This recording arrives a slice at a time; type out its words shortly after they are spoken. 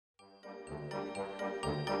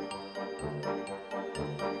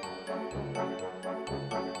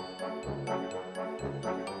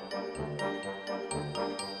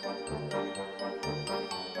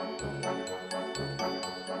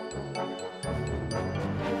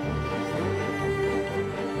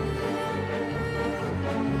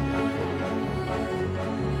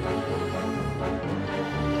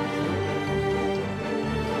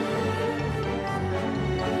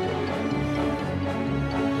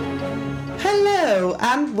Hello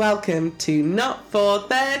and welcome to Not For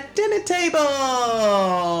The Dinner Table!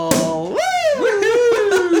 Woo!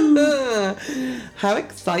 How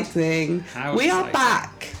exciting. We are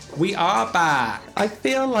back. We are back. I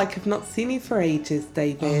feel like I've not seen you for ages,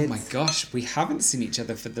 David. Oh my gosh, we haven't seen each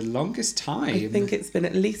other for the longest time. I think it's been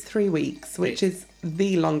at least 3 weeks, which is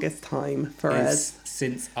the longest time for us.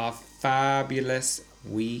 Since our fabulous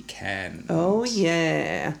weekend. Oh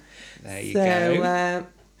yeah. There you go.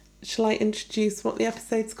 Shall I introduce what the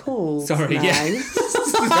episode's called? Sorry, now? yeah.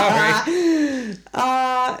 Sorry.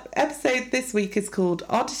 Our episode this week is called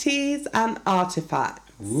Oddities and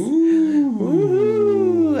Artifacts. Ooh.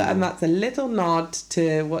 And that's a little nod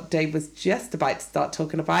to what Dave was just about to start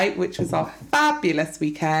talking about, which was our fabulous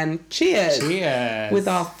weekend. Cheers. Cheers. With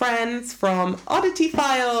our friends from Oddity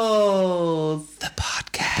Files. The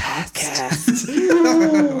podcast.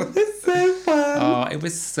 It's so fun. Oh, it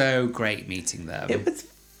was so great meeting them. It was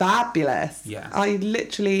fabulous. Yeah. I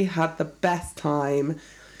literally had the best time.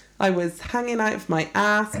 I was hanging out of my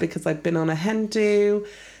ass because I'd been on a hen do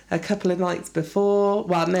a couple of nights before.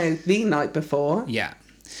 Well, no, the night before. Yeah.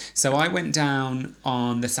 So I went down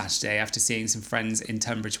on the Saturday after seeing some friends in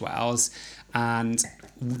Tunbridge Wells, and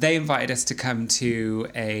they invited us to come to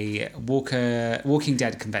a Walking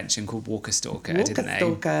Dead convention called Walker Stalker, didn't they?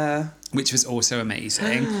 Walker Stalker. Which was also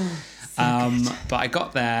amazing. But I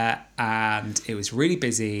got there and it was really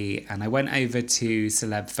busy, and I went over to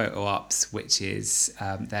Celeb Photo Ops, which is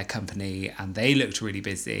their company, and they looked really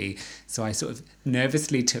busy. So I sort of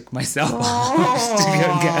nervously took myself off to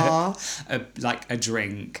go and get a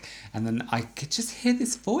drink, and then I could just hear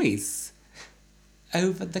this voice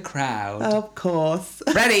over the crowd. Of course.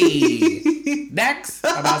 Ready! Next!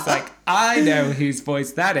 And I was like, I know whose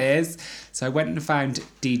voice that is. So I went and found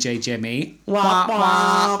DJ Jimmy. Wah,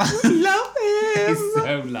 wah. Love him. He's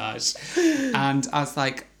so lush. And I was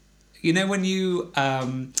like, you know when you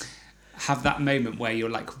have that moment where you're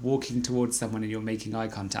like walking towards someone and you're making eye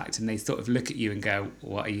contact and they sort of look at you and go,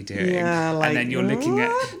 what are you doing? Yeah, like, and then you're looking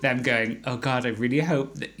what? at them going, oh God, I really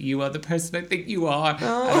hope that you are the person I think you are.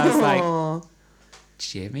 Oh. And I was like,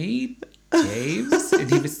 Jimmy? James? And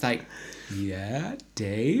he was like, yeah,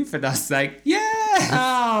 Dave. And I was like, yeah.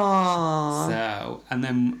 Aww. So, and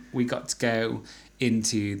then we got to go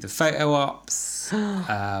into the photo ops.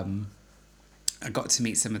 I got to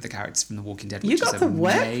meet some of the characters from The Walking Dead, which You got is to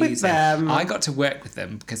amazing. work with them. I got to work with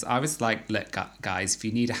them because I was like, look, guys, if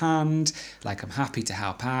you need a hand, like, I'm happy to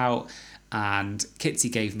help out. And Kitsy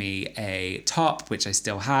gave me a top, which I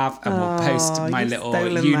still have, and we'll post my little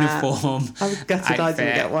uniform I was gutted I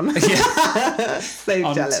didn't get one. Yeah.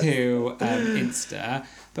 So jealous. Onto Insta.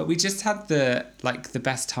 But we just had the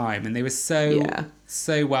best time, and they were so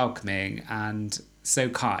welcoming and so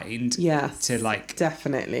kind. Yes, to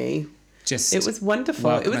definitely. Just it was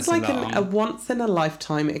wonderful. It was like a once in a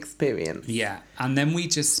lifetime experience. Yeah, and then we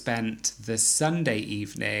just spent the Sunday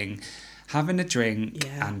evening having a drink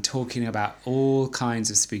and talking about all kinds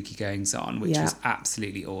of spooky goings on, which was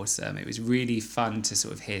absolutely awesome. It was really fun to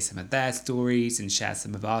sort of hear some of their stories and share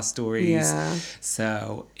some of our stories. Yeah.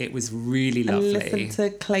 So it was really lovely. And listen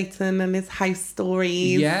to Clayton and his house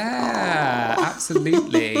stories. Yeah,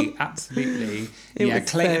 absolutely. Absolutely.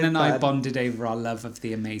 Clayton and I bonded over our love of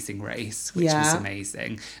The Amazing Race, which was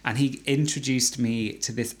amazing. And he introduced me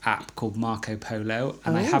to this app called Marco Polo,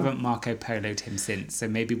 and I haven't Marco Poloed him since, so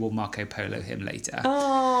maybe we'll Marco Polo him later.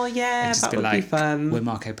 Oh, yeah, that would be fun. We're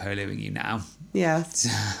Marco Poloing you now. Yes.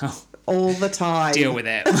 So, all the time. Deal with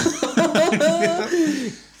it.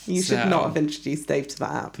 You should not have introduced Dave to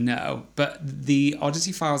that app. No, but the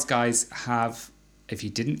Oddity Files guys have, if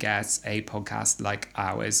you didn't guess, a podcast like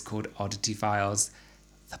ours called Oddity Files,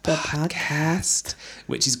 the podcast,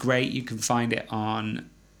 which is great. You can find it on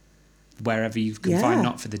wherever you can find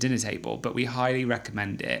Not For The Dinner Table, but we highly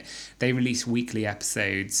recommend it. They release weekly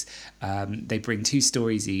episodes. They bring 2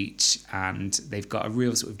 stories each, and they've got a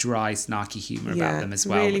real sort of dry, snarky humour about them as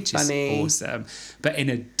well, which is awesome. But in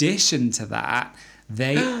addition to that,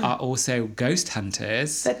 they are also ghost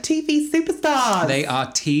hunters. They're TV superstars. They are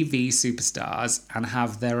TV superstars and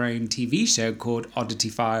have their own TV show called Oddity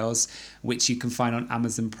Files, which you can find on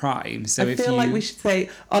Amazon Prime. So I feel like we should say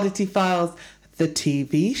Oddity Files, the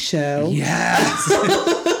TV show. Yes.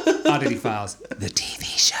 Oddity Files, the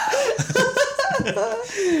TV show.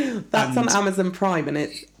 That's on Amazon Prime, and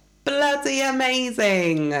it's bloody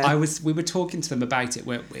amazing. We were talking to them about it,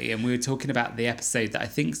 weren't we? And we were talking about the episode that I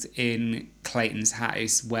think's in Clayton's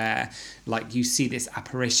house, where like you see this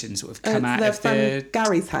apparition sort of come out of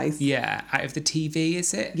Gary's house. Yeah, out of the TV,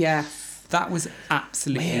 is it? Yeah. That was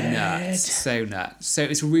absolutely nuts. So nuts. So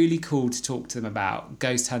it's really cool to talk to them about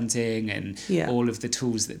ghost hunting and all of the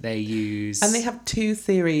tools that they use. And they have 2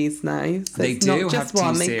 series now. So They it's do not just have 2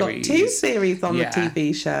 one. series. They've got 2 series on the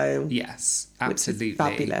TV show. Yes, absolutely. Which is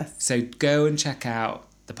fabulous. So go and check out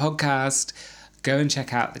the podcast. Go and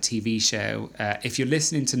check out the TV show. If you're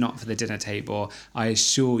listening to Not for the Dinner Table, I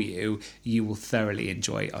assure you, you will thoroughly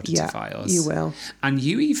enjoy Oddity Files. You will. And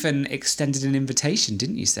you even extended an invitation,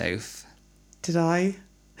 didn't you, Soph? Did I?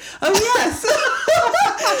 Oh, yes!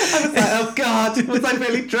 I was like, oh, God, was I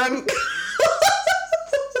really drunk?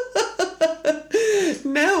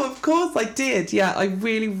 No, of course I did. Yeah, I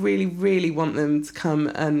really, really, really want them to come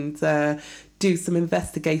and do some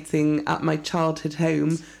investigating at my childhood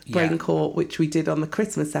home, Brain Court, which we did on the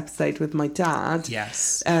Christmas episode with my dad.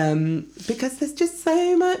 Yes. Because there's just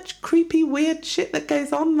so much creepy, weird shit that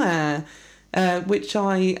goes on there, which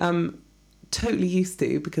I am totally used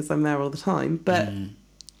to because I'm there all the time. But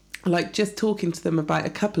like just talking to them about a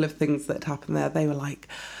couple of things that happened there, they were like,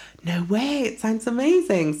 no way, it sounds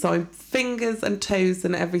amazing. So I'm fingers and toes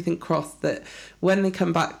and everything crossed that when they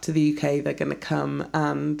come back to the UK, they're going to come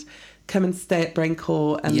and stay at Brain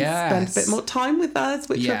Court and spend a bit more time with us,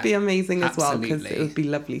 which would be amazing as well, because it would be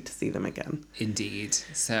lovely to see them again. Indeed.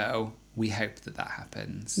 So we hope that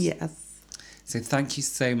happens. Yes. So thank you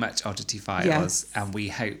so much, Oddity Files, and we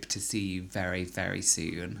hope to see you very, very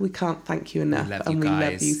soon. We can't thank you enough, we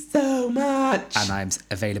love you so much. And I'm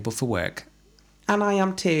available for work. And I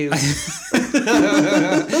am too. I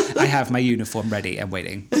have my uniform ready and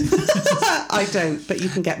waiting. I don't, but you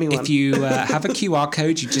can get me one. If you have a QR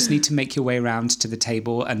code, you just need to make your way around to the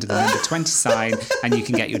table under the number 20 sign and you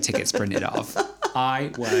can get your tickets printed off.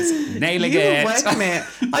 I was nailing it. You were working it.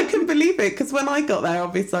 I couldn't believe it, because when I got there,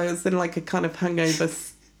 obviously I was in like a kind of hangover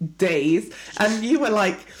days, and you were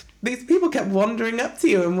like, these people kept wandering up to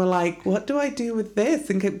you and were like, what do I do with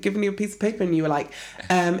this? And kept giving you a piece of paper, and you were like,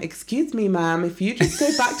 excuse me, ma'am, if you just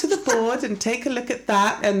go back to the board and take a look at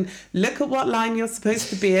that and look at what line you're supposed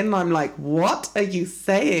to be in. And I'm like, what are you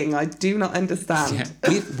saying? I do not understand.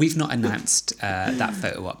 Yeah, we've not announced that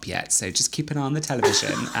photo op yet, so just keep an eye on the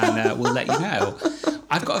television and we'll let you know.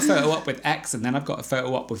 I've got a photo op with X and then I've got a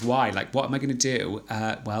photo op with Y. Like, what am I going to do?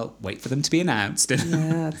 Well, wait for them to be announced.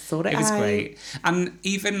 Yeah, sort it out. It was great. And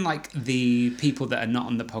even like the people that are not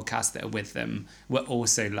on the podcast that are with them were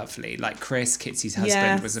also lovely. Like Chris, Kitsy's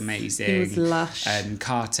husband, was amazing. He was lush. And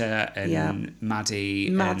Carter and Maddie.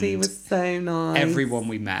 Maddie was so nice. Everyone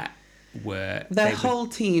we met were... Their whole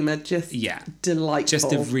team are just delightful.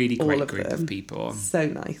 Just a really great group of people. So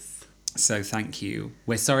nice. So thank you.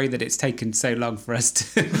 We're sorry that it's taken so long for us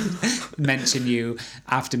to mention you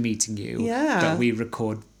after meeting you. Yeah. But we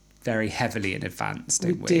record very heavily in advance,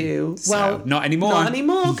 don't we? We do. So, well, not anymore. Not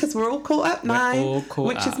anymore, because we're all caught up now. We're all caught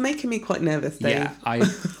which up. Is making me quite nervous, Dave. Yeah, I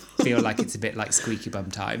feel like it's a bit like squeaky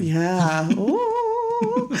bum time. Yeah.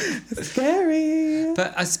 Ooh, it's scary.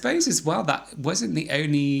 But I suppose as well, that wasn't the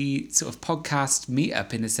only sort of podcast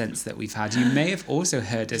meetup in a sense that we've had. You may have also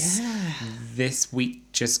heard us this week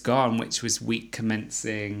just gone, which was week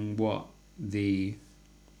commencing, the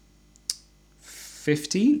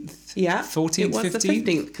 15th? Yeah. 14th, it was 15th? The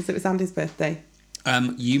 15th, because it was Andy's birthday.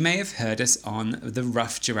 You may have heard us on the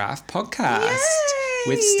Rough Giraffe podcast. Yay!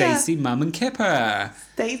 With Stacey, Mum and Kipper.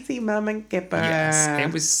 Stacey, Mum and Kipper. Yes,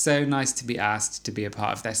 it was so nice to be asked to be a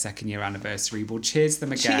part of their 2nd year anniversary. We'll cheers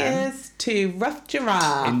them again. Cheers to Rough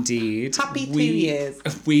Giraffe. Indeed. Happy 2 years.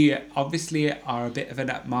 We obviously are a bit of an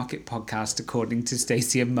upmarket podcast, according to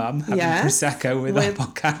Stacey and Mum, having Prosecco with our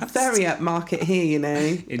podcast. Very upmarket here, you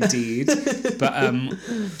know. Indeed. But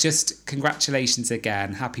just congratulations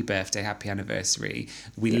again. Happy birthday, happy anniversary.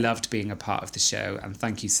 We loved being a part of the show, and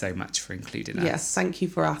thank you so much for including us. Yes, thank you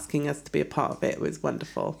for asking us to be a part of it. It was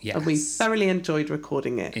wonderful. Yes. And we thoroughly enjoyed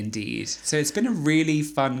recording it. Indeed. So it's been a really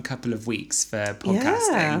fun couple of weeks for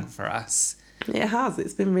podcasting for us. It has.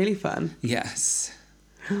 It's been really fun. Yes.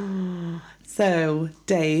 So,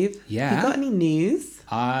 Dave, you got any news?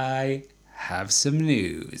 I have some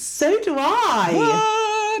news. So do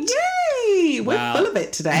I. What? Yay! We're full of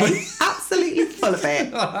it today. Absolutely full of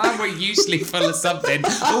it. We're usually full of something.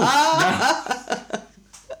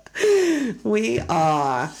 We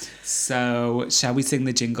are. So, shall we sing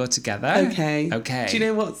the jingle together? Okay. Do you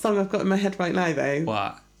know what song I've got in my head right now, though?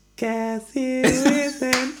 What? Guess who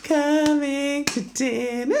isn't coming to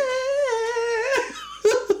dinner?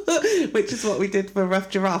 Which is what we did for Rough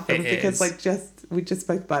Giraffe. And because we just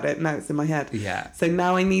spoke about it, now it's in my head. Yeah. So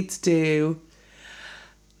now I need to do...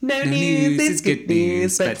 No news is good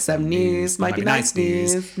news, but some news might be nice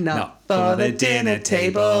news. Not for the dinner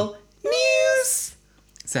table. News!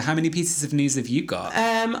 So how many pieces of news have you got?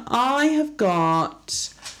 I have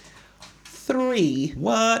got 3.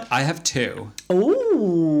 What? I have 2.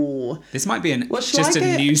 Ooh. This might be Well, just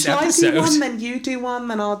a news shall episode. I do one, then you do one,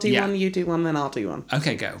 then I'll do one, you do one, then I'll do one?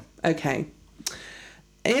 Okay, go. Okay.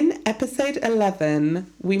 In episode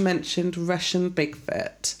 11, we mentioned Russian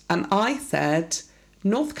Bigfoot, and I said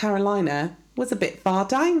North Carolina was a bit far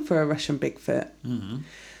down for a Russian Bigfoot.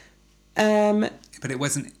 But it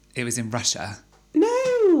wasn't. It was in Russia.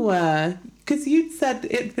 No, because you'd said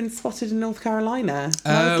it'd been spotted in North Carolina.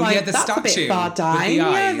 And I was like, the that's statue a bit far down. with the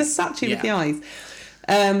Yeah, the eyes. statue with the eyes.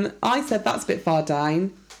 I said that's a bit far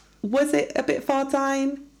down. Was it a bit far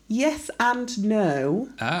down? Yes and no.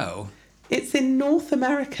 Oh. It's in North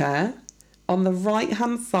America, on the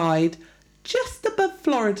right-hand side, just above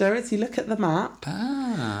Florida as you look at the map.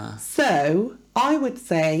 Ah. So, I would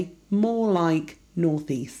say more like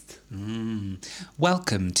northeast.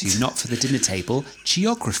 Welcome to Not for the Dinner Table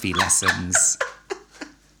Geography Lessons.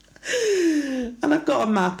 And I've got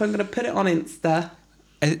a map. I'm going to put it on Insta.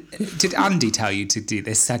 Did Andy tell you to do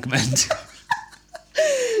this segment?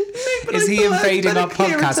 But Is I he thought I'd invading better our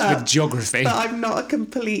clear it podcast up with geography? that I'm not a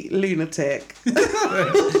complete lunatic.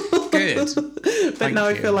 Good. But Thank now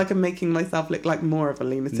I you. feel like I'm making myself look like more of a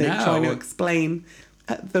lunatic, No. trying to explain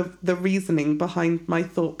the reasoning behind my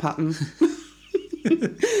thought pattern.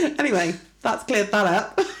 Anyway, that's cleared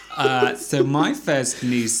that up. So my first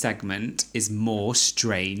news segment is more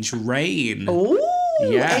strange rain. Oh,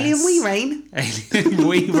 Yes. alien wee rain. Alien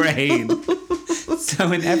wee rain.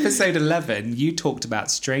 So in episode 11, you talked about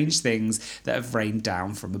strange things that have rained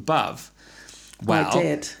down from above. Well, I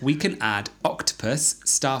did. we can add octopus,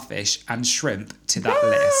 starfish, and shrimp to that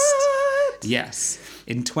list. Yes.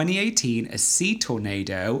 In 2018, a sea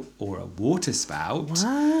tornado, or a waterspout,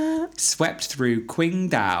 swept through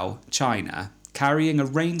Qingdao, China, carrying a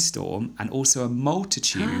rainstorm and also a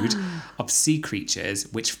multitude of sea creatures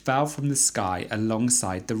which fell from the sky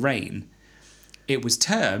alongside the rain. It was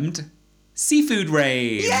termed seafood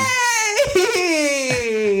rain.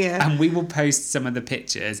 Yay! And we will post some of the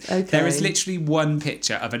pictures. Okay. There is literally one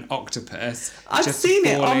picture of an octopus. I've just seen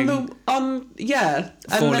it falling, and then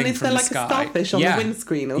falling is from there the like sky. a starfish on the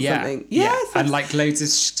windscreen or something? Yeah. Yes. And like loads of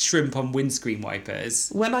shrimp on windscreen wipers.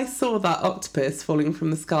 When I saw that octopus falling from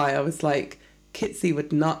the sky, I was like, Kitsy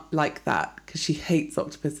would not like that because she hates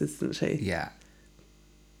octopuses, doesn't she? Yeah.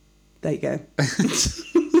 There you go.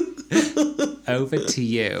 Over to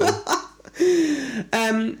you.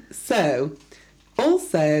 So,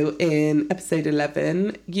 also in episode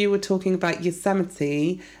 11, you were talking about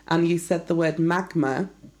Yosemite and you said the word magma.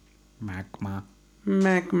 Magma.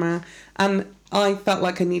 And I felt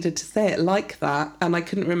like I needed to say it like that and I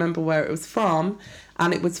couldn't remember where it was from.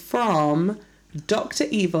 And it was from Dr.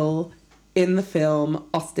 Evil in the film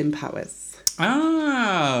Austin Powers.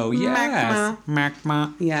 Oh, yes.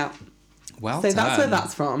 Magma. Yeah. Well So done. that's where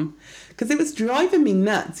that's from. Because it was driving me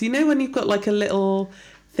nuts. You know when you've got like a little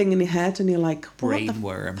thing in your head and you're like, what the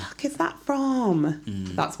Brainworm. fuck is that from?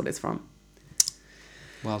 That's what it's from.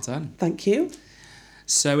 Well done. Thank you.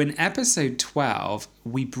 So in episode 12,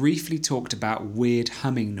 we briefly talked about weird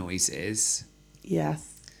humming noises.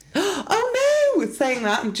 Yes. Oh no! Saying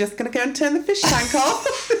that, I'm just going to go and turn the fish tank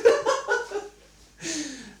off.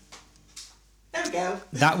 There we go.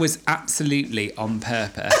 That was absolutely on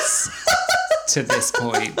purpose to this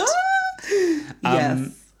point.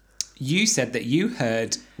 Yes. You said that you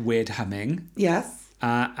heard weird humming, Yes.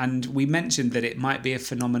 and we mentioned that it might be a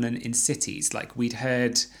phenomenon in cities. Like we'd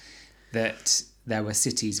heard that there were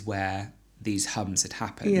cities where these hums had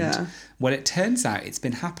happened. Yeah. Well, it turns out it's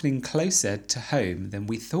been happening closer to home than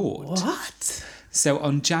we thought. What? So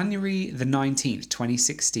on January the 19th,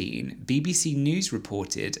 2016, BBC News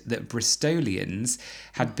reported that Bristolians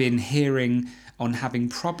had been hearing on having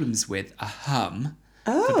problems with a hum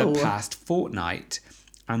for the past fortnight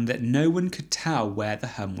and that no one could tell where the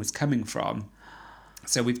hum was coming from.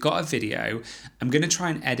 So we've got a video. I'm going to try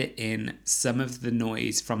and edit in some of the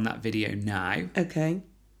noise from that video now. Okay.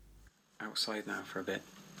 Outside now for a bit.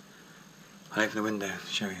 I'll open the window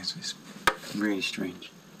to show you. It's really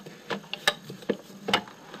strange.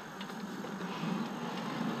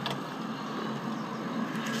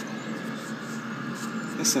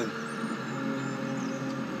 Listen.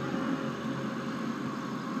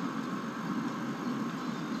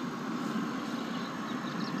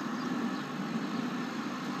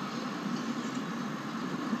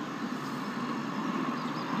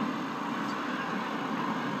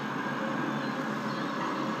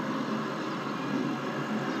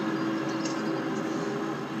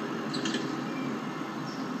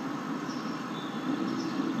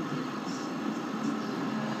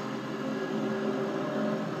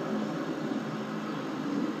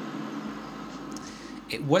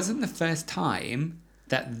 it wasn't the first time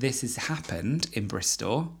that this has happened in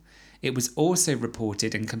Bristol. It was also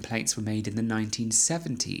reported and complaints were made in the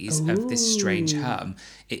 1970s of this strange hum.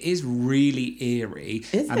 It is really eerie.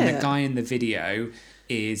 The guy in the video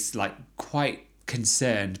is like quite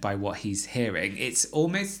concerned by what he's hearing. It's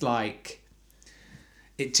almost like,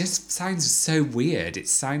 it just sounds so weird. It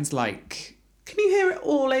sounds like... Can you hear it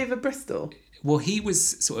all over Bristol? Well, he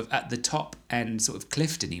was sort of at the top end, sort of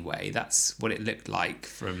Clifton-y way. That's what it looked like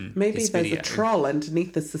from his video. Maybe there's a troll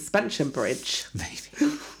underneath the suspension bridge.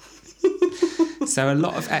 Maybe. So a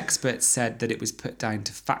lot of experts said that it was put down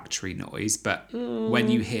to factory noise, but when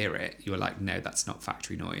you hear it, you're like, no, that's not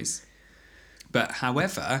factory noise. But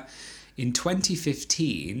however, in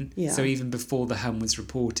 2015, so even before the hum was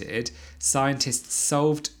reported, scientists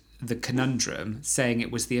solved the conundrum, saying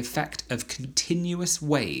it was the effect of continuous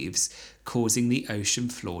waves causing the ocean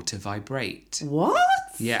floor to vibrate. What?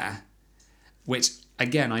 Yeah. Which,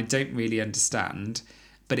 again, I don't really understand,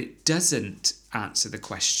 but it doesn't answer the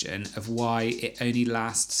question of why it only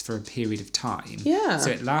lasts for a period of time. Yeah.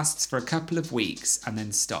 So it lasts for a couple of weeks and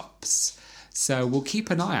then stops. So we'll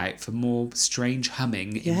keep an eye out for more strange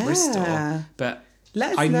humming in Bristol. But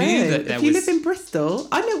let us know. Knew that there if you was... live in Bristol.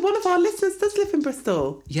 I know one of our listeners does live in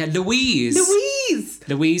Bristol. Yeah, Louise,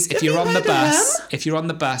 if you're on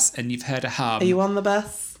the bus and you've heard a hum, are you on the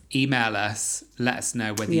bus? Email us. Let us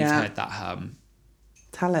know whether you've heard that hum.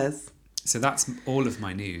 Tell us. So that's all of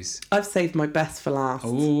my news. I've saved my best for last.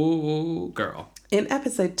 Oh, girl. In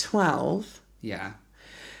episode 12,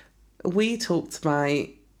 we talked about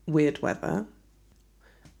weird weather.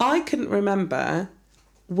 I couldn't remember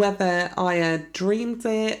whether I had dreamed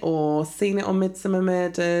it or seen it on Midsummer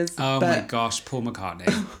Murders. Oh my gosh, Paul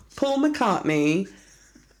McCartney. Paul McCartney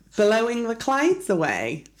blowing the clouds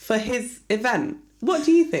away for his event. What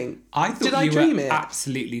do you think? I thought you were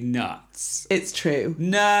absolutely nuts. It's true.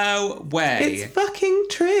 No way. It's fucking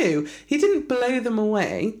true. He didn't blow them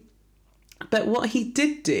away. But what he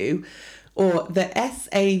did do, or the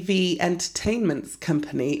SAV Entertainments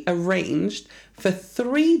Company arranged for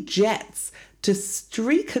 3 jets to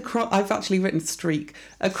streak across, I've actually written streak,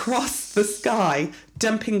 across the sky,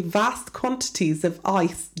 dumping vast quantities of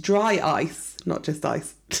ice, dry ice, not just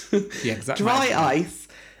ice, yeah, exactly. dry ice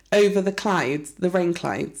over the clouds, the rain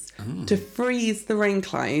clouds, to freeze the rain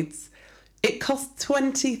clouds. It costs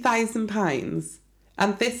 £20,000.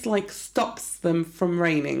 And this, like, stops them from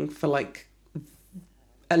raining for, like,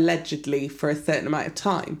 allegedly for a certain amount of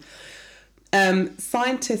time.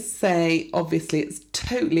 Scientists say, obviously, it's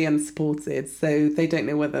totally unsupported, so they don't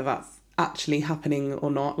know whether that's actually happening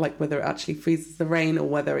or not, like whether it actually freezes the rain or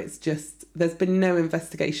whether it's just, there's been no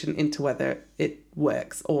investigation into whether it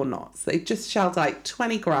works or not. So they just shelled out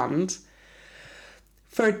 20 grand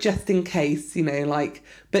for a just in case, you know, like,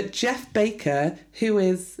 but Jeff Baker, who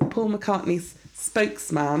is Paul McCartney's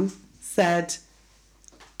spokesman, said,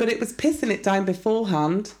 but it was pissing it down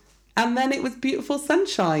beforehand and then it was beautiful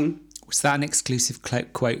sunshine. Was that an exclusive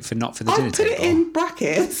quote for Not for the Dinner Table? I put it in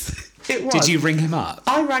brackets. It was. Did you ring him up?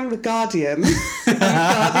 I rang The Guardian. And The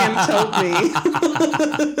Guardian told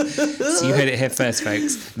me. So you heard it here first,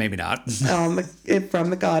 folks. Maybe not. From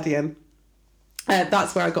The Guardian.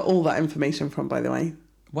 That's where I got all that information from, by the way.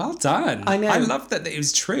 Well done. I know. I love that it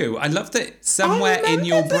was true. I love that somewhere in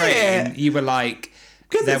your brain you were like...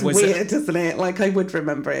 Because it's weird, isn't it? Like, I would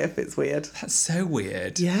remember it if it's weird. That's so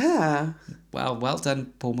weird. Yeah. Well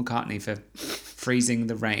done, Paul McCartney, for freezing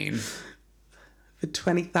the rain. For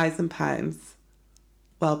 £20,000.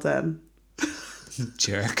 Well done.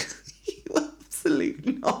 Jerk. You absolute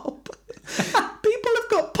knob. People have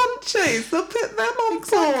got ponchos. They'll put them on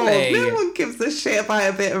Exactly. board. No one gives a shit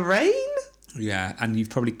about a bit of rain. Yeah, and you've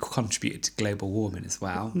probably contributed to global warming as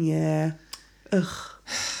well. Yeah. Ugh.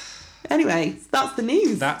 Anyway, that's the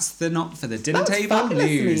news. That's the Not for the Dinner Table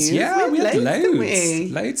news. Yeah, we had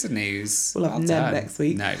loads. Loads of news. We'll have none next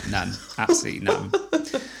week. No, none. Absolutely none.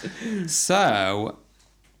 So,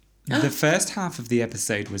 the first half of the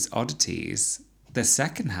episode was oddities. The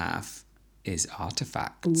second half is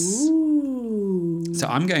artifacts. Ooh. So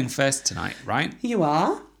I'm going first tonight, right? You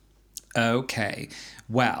are? Okay.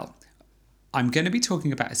 Well, I'm going to be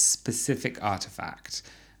talking about a specific artifact.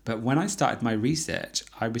 But when I started my research,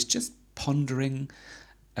 I was just pondering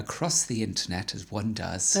across the internet, as one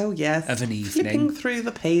does. Oh, yes. Of an evening. Flipping through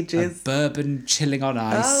the pages. A bourbon chilling on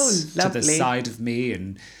ice to the side of me,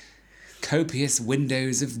 and copious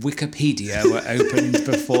windows of Wikipedia were opened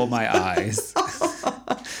before my eyes.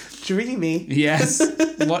 Dreamy. Yes.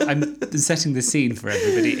 What I'm setting the scene for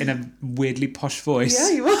everybody in a weirdly posh voice.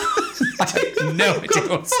 Yeah, you are. I have no idea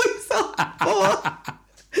what's...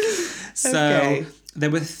 So, okay. there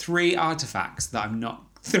were three artifacts that I'm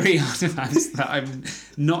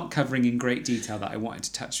not covering in great detail that I wanted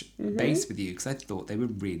to touch base with you because I thought they were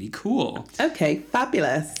really cool. Okay,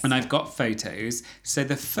 fabulous. And I've got photos. So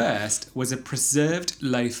the first was a preserved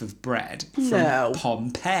loaf of bread from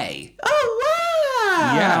Pompeii. Oh,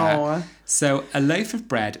 wow! Yeah. So a loaf of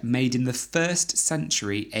bread made in the 1st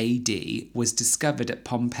century AD was discovered at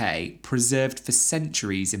Pompeii, preserved for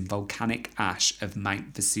centuries in volcanic ash of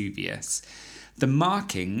Mount Vesuvius. The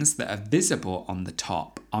markings that are visible on the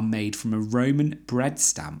top are made from a Roman bread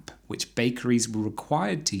stamp, which bakeries were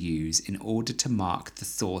required to use in order to mark the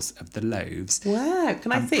source of the loaves. Wow,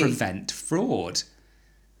 can I see? And prevent fraud.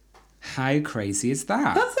 How crazy is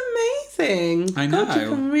that? That's amazing. I know. God, you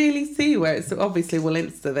can really see where it's obviously we'll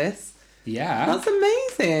Insta this. Yeah. That's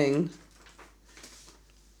amazing.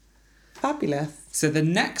 Fabulous. So the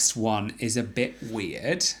next one is a bit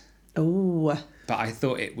weird. Oh. But I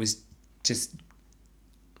thought it was just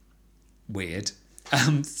weird.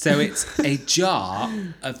 So it's a jar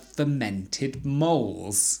of fermented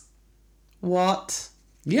moles. What?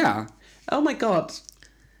 Yeah. Oh my God.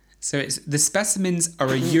 So the specimens are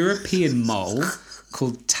a European mole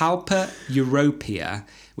called Talpa europea,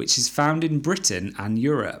 which is found in Britain and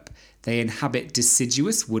Europe. They inhabit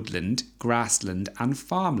deciduous woodland, grassland and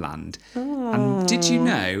farmland. Oh. And did you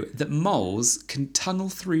know that moles can tunnel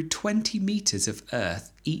through 20 metres of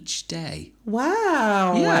earth each day?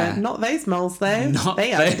 Wow. Yeah. Not those moles though.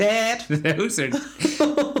 They are dead. Those are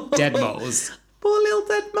dead moles. Poor little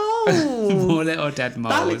dead moles. Poor little dead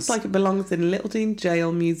moles. That looks like it belongs in Little Dean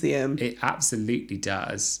Jail Museum. It absolutely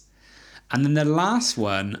does. And then the last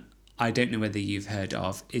one, I don't know whether you've heard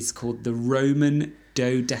of, is called the Roman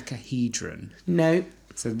dodecahedron. No.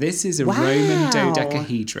 So this is a Roman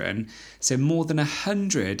dodecahedron. So more than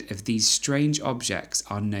 100 of these strange objects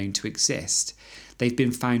are known to exist. They've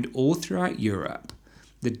been found all throughout Europe.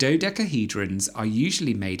 The dodecahedrons are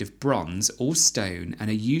usually made of bronze or stone and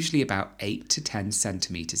are usually about 8 to 10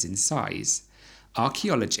 centimetres in size.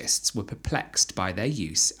 Archaeologists were perplexed by their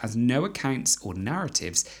use as no accounts or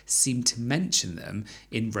narratives seem to mention them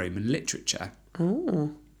in Roman literature.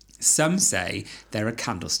 Oh. Some say they're a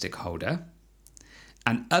candlestick holder,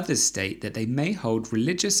 and others state that they may hold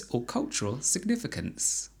religious or cultural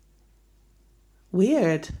significance.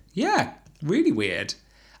 Weird. Yeah, really weird.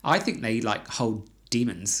 I think they hold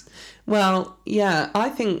demons. Well, yeah, I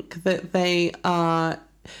think that they are...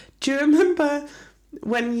 Do you remember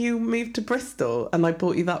when you moved to Bristol and I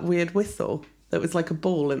bought you that weird whistle that was like a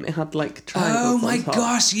ball and it had triangles Oh my on top?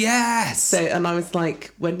 gosh, yes! So, and I was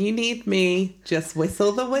like, when you need me, just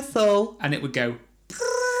whistle the whistle. And it would go...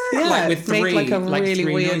 Yeah, with three, make a really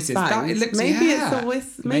three weird noises. sound. It looks, maybe yeah.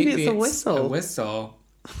 Maybe it's a whistle. A whistle.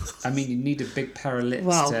 I mean, you need a big pair of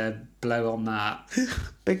lips to blow on that.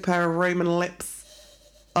 Big pair of Roman lips,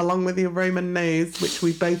 along with your Roman nose, which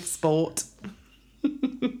we both sport.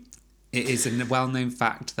 It is a well-known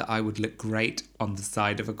fact that I would look great on the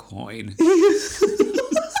side of a coin.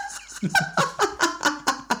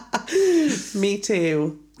 Me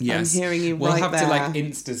too. Yes. I'm hearing you we'll right have there. to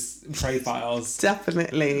Insta profiles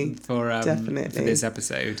Definitely. for this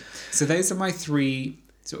episode. So those are my 3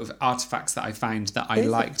 sort of artifacts that I found that I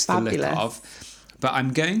liked the look of. But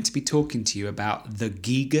I'm going to be talking to you about the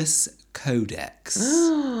Gigas Codex.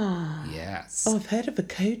 Yes. Oh, I've heard of a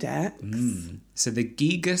codex. So the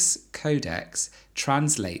Gigas Codex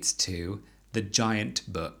translates to the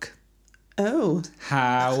giant book. Oh.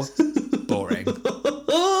 How boring.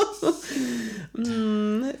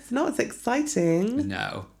 It's not as exciting.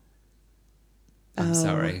 No. I'm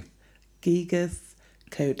sorry. Gigas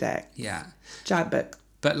Codex. Yeah. Giant book.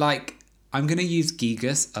 But I'm going to use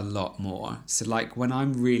Gigas a lot more. So when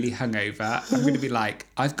I'm really hungover, I'm going to be like,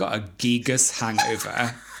 I've got a Gigas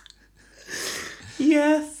hangover.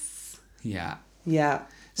 Yes. Yeah. Yeah.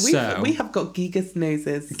 We have got Gigas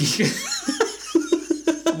noses.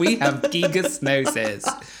 We have Gigas noses.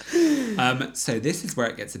 So this is where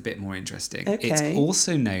it gets a bit more interesting. Okay. It's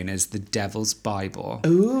also known as the Devil's Bible.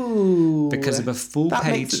 Ooh. Because of a full that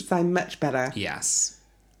page... That makes it sound much better. Yes.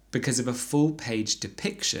 Because of a full-page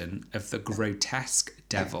depiction of the grotesque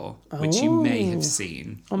devil, which you may have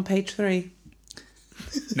seen. On page 3.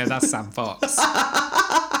 No, that's Sam Fox.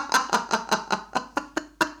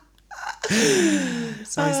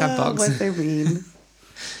 Sorry, Sam Fox. What's they mean?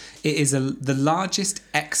 It is the largest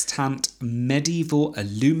extant medieval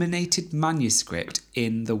illuminated manuscript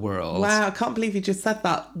in the world. Wow, I can't believe you just said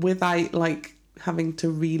that without having to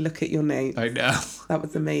re-look at your notes. I know. That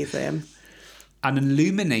was amazing. An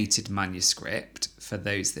illuminated manuscript, for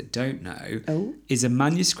those that don't know, is a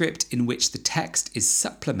manuscript in which the text is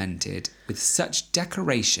supplemented with such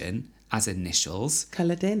decoration, as initials,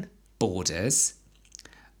 Coloured in. borders,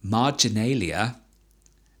 marginalia,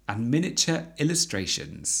 and miniature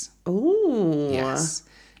illustrations. Ooh. Yes.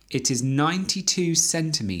 It is 92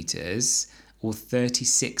 centimetres or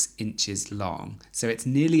 36 inches long. So it's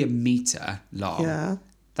nearly a metre long. Yeah.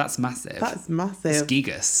 That's massive. That's massive. It's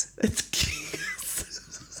gigas. It's gigas.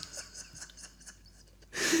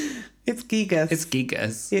 It's gigas. It's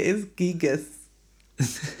gigas. It is gigas.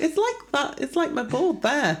 It's like that. It's like my board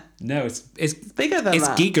there. No, it's Bigger than it's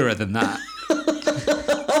that. gigaer than that.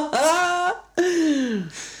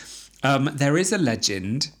 There is a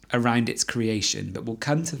legend around its creation, but we'll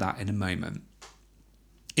come to that in a moment.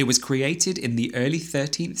 It was created in the early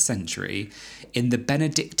 13th century in the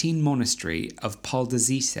Benedictine monastery of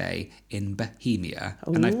Poldesice in Bohemia.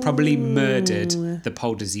 And I've probably murdered the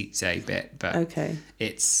Poldesice bit, but Okay.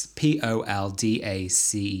 it's Poldac.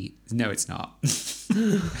 No, it's not. Poldazice.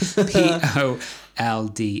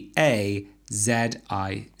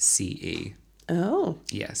 Oh.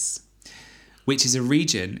 Yes. Which is a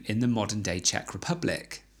region in the modern day Czech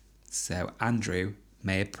Republic. So Andrew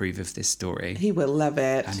may approve of this story. He will love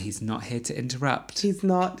it. And he's not here to interrupt. He's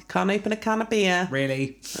not. Can't open a can of beer.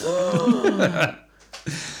 Really?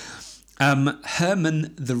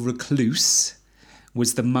 Herman the Recluse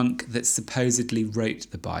was the monk that supposedly wrote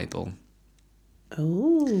the Bible.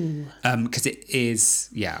 Oh. Because it is,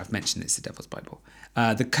 I've mentioned it's the Devil's Bible.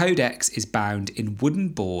 The Codex is bound in wooden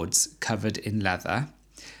boards covered in leather,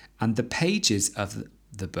 and the pages of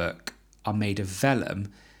the book are made of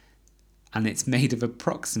vellum, and it's made of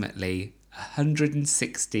approximately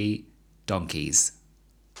 160 donkeys.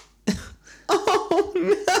 Oh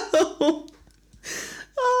no!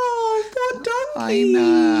 Oh, poor donkeys! I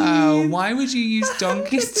know. Why would you use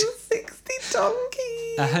donkeys? 160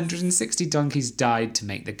 donkeys. 160 donkeys died to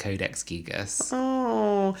make the Codex Gigas.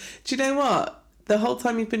 Oh, do you know what? The whole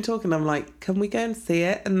time you've been talking, I'm like, can we go and see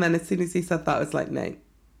it? And then as soon as you said that, I was like, no,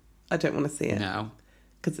 I don't want to see it. No.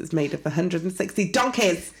 Because it's made of 160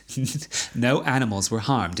 donkeys. No animals were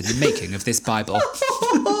harmed in the making of this Bible.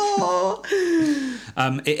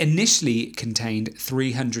 It initially contained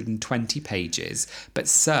 320 pages, but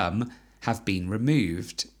some have been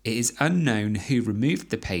removed. It is unknown who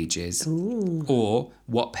removed the pages or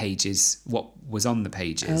what was on the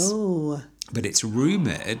pages. Oh. But it's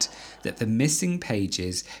rumoured that the missing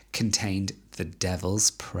pages contained the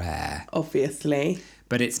Devil's Prayer. Obviously.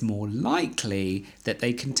 But it's more likely that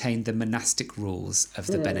they contained the monastic rules of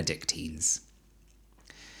the Benedictines.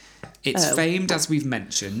 It's famed, as we've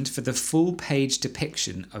mentioned, for the full-page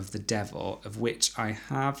depiction of the devil, of which I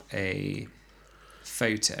have a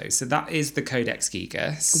photo. So that is the Codex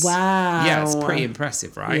Gigas. Wow. Yeah, it's pretty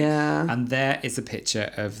impressive, right? Yeah. And there is a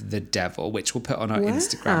picture of the devil, which we'll put on our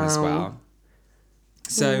Instagram as well.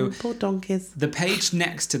 So poor donkeys. the page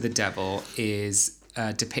next to the devil is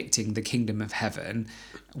depicting the kingdom of heaven,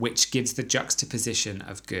 which gives the juxtaposition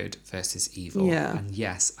of good versus evil. Yeah. And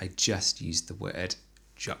yes, I just used the word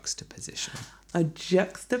juxtaposition. A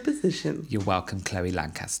juxtaposition. You're welcome, Chloe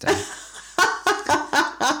Lancaster.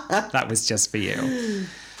 That was just for you.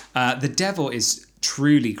 The devil is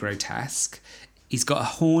truly grotesque. He's got a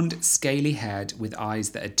horned, scaly head with eyes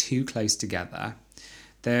that are too close together.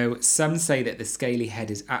 Though some say that the scaly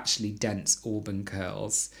head is actually dense auburn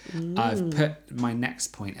curls. I've put my next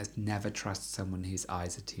point as never trust someone whose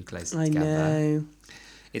eyes are too close together. I know.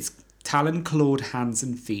 It's talon-clawed hands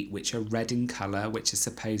and feet, which are red in colour, which are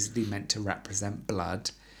supposedly meant to represent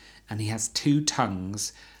blood. And he has 2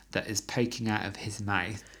 tongues that is poking out of his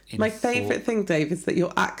mouth. My favourite thing, Dave, is that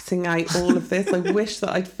you're acting out all of this. I wish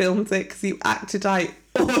that I'd filmed it because you acted out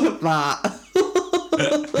all of that.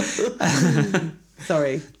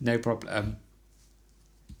 Sorry. No problem.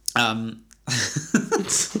 2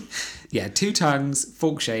 tongues,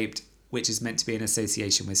 fork-shaped, which is meant to be an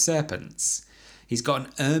association with serpents. He's got an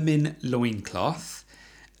ermine loincloth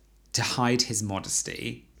to hide his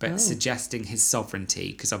modesty, but suggesting his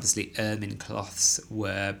sovereignty, because obviously ermine cloths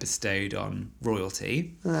were bestowed on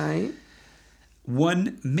royalty. Right.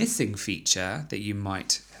 One missing feature that you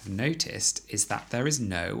might have noticed is that there is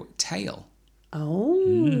no tail.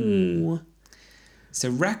 Oh. So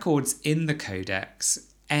records in the Codex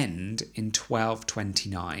end in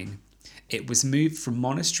 1229. It was moved from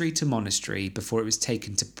monastery to monastery before it was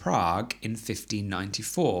taken to Prague in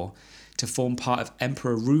 1594 to form part of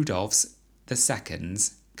Emperor Rudolf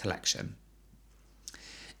II's collection.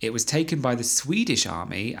 It was taken by the Swedish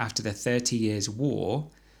army after the 30 Years' War,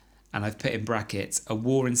 and I've put in brackets, a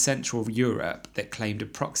war in Central Europe that claimed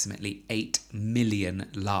approximately 8 million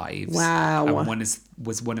lives. Wow. And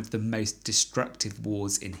was one of the most destructive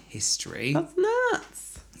wars in history. That's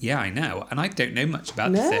nuts. Yeah, I know. And I don't know much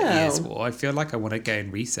about the No. 30 Years' War. I feel like I want to go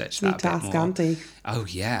and research that Need a to bit ask more. Andy. Oh,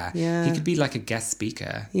 yeah. Yeah. He could be like a guest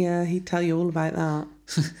speaker. Yeah, he'd tell you all about that.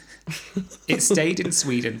 It stayed in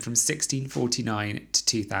Sweden from 1649 to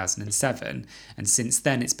 2007. And since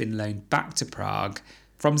then, it's been loaned back to Prague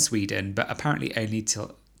from Sweden, but apparently only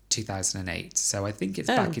till 2008. So I think it's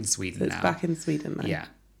back in Sweden so now. It's back in Sweden now. Yeah.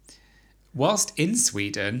 Whilst in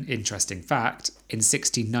Sweden, interesting fact, in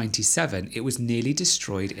 1697 it was nearly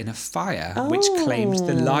destroyed in a fire which claimed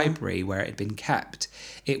the library where it had been kept.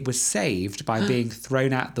 It was saved by being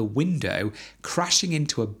thrown out the window, crashing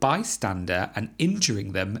into a bystander and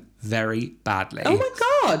injuring them very badly. Oh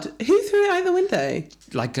my God! Who threw it out the window?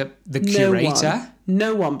 Like the curator?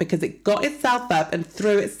 No one, because it got itself up and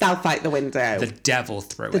threw itself out the window. The devil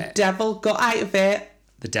threw The it. devil got out of it.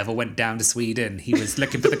 The devil went down to Sweden. He was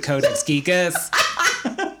looking for the Codex Gigas.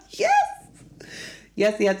 Yes.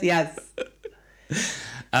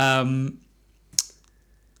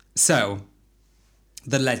 So,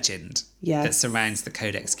 the legend Yes. that surrounds the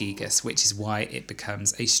Codex Gigas, which is why it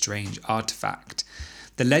becomes a strange artifact.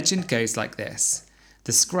 The legend goes like this.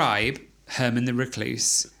 The scribe, Herman the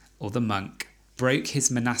Recluse, or the monk, broke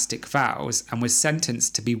his monastic vows and was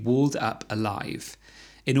sentenced to be walled up alive.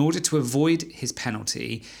 In order to avoid his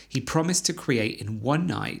penalty, he promised to create in one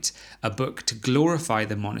night a book to glorify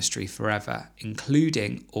the monastery forever,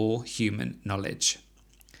 including all human knowledge.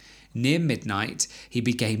 Near midnight, he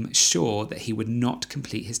became sure that he would not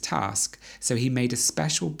complete his task, so he made a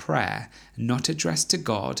special prayer, not addressed to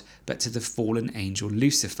God, but to the fallen angel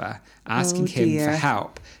Lucifer, asking him for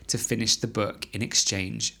help to finish the book in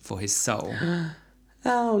exchange for his soul.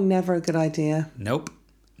 Oh, never a good idea. Nope,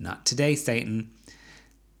 not today, Satan.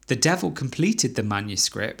 The devil completed the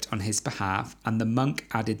manuscript on his behalf, and the monk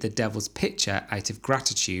added the devil's picture out of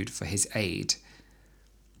gratitude for his aid.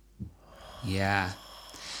 Yeah.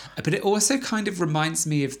 But it also kind of reminds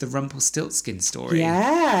me of the Rumpelstiltskin story.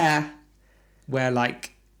 Yeah. Where,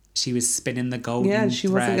 like, she was spinning the golden Yeah, she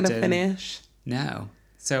thread wasn't going to and- finish. No.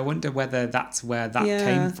 So I wonder whether that's where that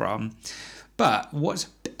came from. But what's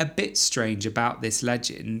a bit strange about this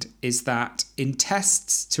legend is that in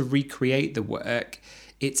tests to recreate the work,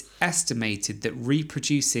 it's estimated that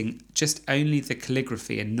reproducing just only the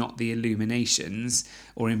calligraphy and not the illuminations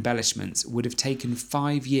or embellishments would have taken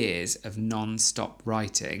 5 years of non-stop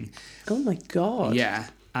writing. Oh my God. Yeah.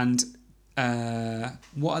 And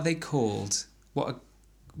what are they called? What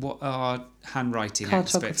are handwriting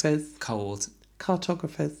experts Cartographers. called?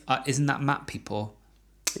 Cartographers. Isn't that map people?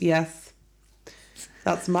 Yes.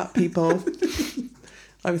 That's map people.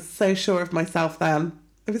 I was so sure of myself then.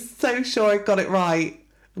 I was so sure I got it right.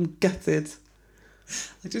 I'm gutted.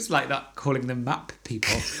 I just like that, calling them map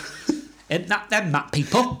people. Isn't that them map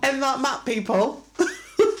people? And that map people.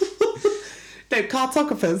 No,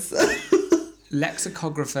 cartographers.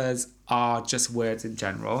 Lexicographers are just words in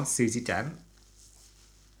general. Susie Dent.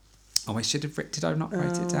 Oh, I should have. Did I not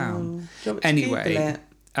write it down? Do you want me to Google Anyway,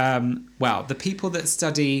 it? well, the people that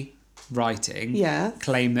study writing Yes.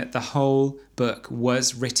 claim that the whole book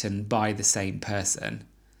was written by the same person.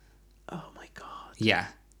 Oh my God. Yeah.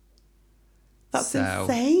 That's So,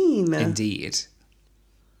 insane. Indeed.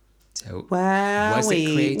 So, Wow. was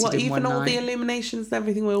it created What, in even one all the night? illuminations and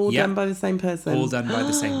everything were all Yep. done by the same person? All done by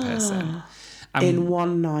the same person. In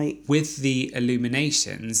one night. With the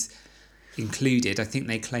illuminations included, I think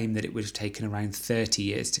they claim that it would have taken around 30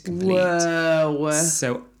 years to complete. Whoa.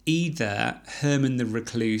 So either Herman the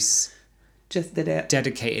Recluse Just did it.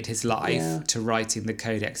 dedicated his life Yeah. to writing the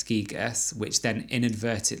Codex Gigas, which then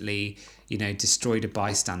inadvertently, destroyed a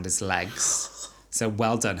bystander's legs. So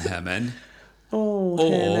well done, Herman. Oh,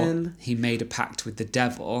 Or Herman. he made a pact with the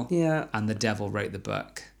devil, Yeah. and the devil wrote the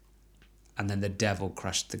book. And then the devil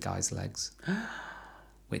crushed the guy's legs.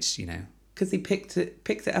 Which, Because he picked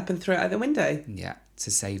it up and threw it out the window. yeah, to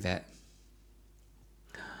save it.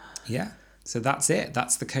 Yeah. So that's it.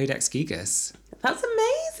 That's the Codex Gigas. That's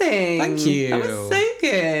amazing. Thank you. That was so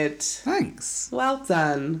good. Thanks. Well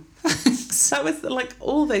done. Thanks. That was like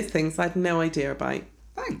all those things I had no idea about.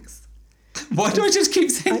 Thanks. Why do I just keep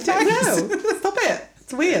saying I don't thanks? know. Stop it.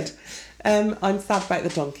 It's weird. I'm sad about the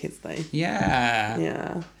donkeys though. Yeah.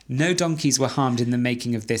 Yeah. No donkeys were harmed in the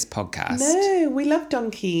making of this podcast. No, we love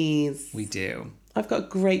donkeys. We do. I've got a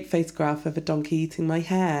great photograph of a donkey eating my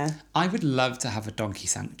hair. I would love to have a donkey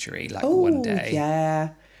sanctuary Oh, one day. yeah.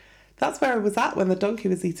 That's where I was at when the donkey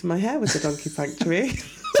was eating my hair, was the donkey sanctuary.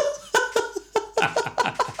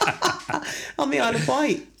 On the Isle of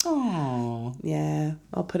Wight. Oh, Yeah,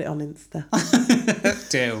 I'll put it on Insta.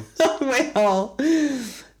 do. Well,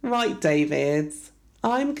 right, David.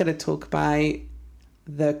 I'm going to talk about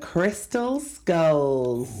the Crystal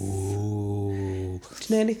Skulls. Ooh. Do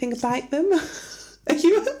you know anything about them? Are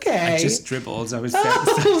you okay? I just dribbled. I was so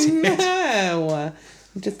Oh excited. no!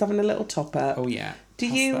 I'm just having a little top up. Oh, yeah. Do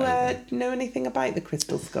Pass you that over. know anything about the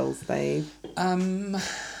Crystal Skulls, Dave?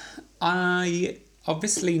 I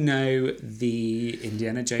obviously know the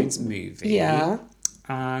Indiana Jones movie. Yeah.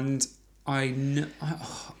 And I know...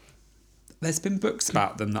 there's been books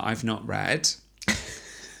about them that I've not read.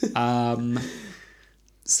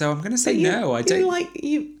 So I'm going to say no. I don't...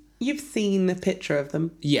 You've seen a picture of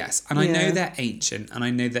them. Yes, and I know Yeah. they're ancient, and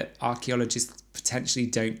I know that archaeologists potentially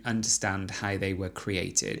don't understand how they were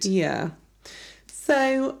created. Yeah.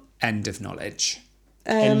 So... End of knowledge.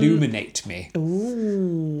 Illuminate me.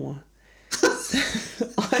 Ooh.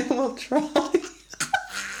 I will try.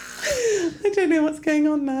 I don't know what's going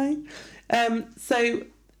on now.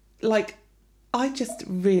 I just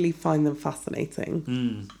really find them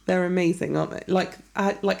fascinating. They're amazing, aren't they? Like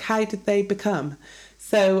how did they become?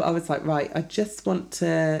 So I was like, right, I just want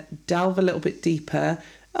to delve a little bit deeper.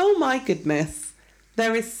 Oh my goodness.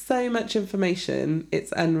 There is so much information.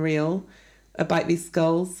 It's unreal about these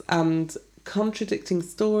skulls and contradicting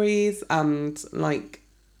stories, and like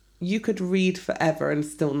you could read forever and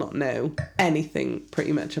still not know anything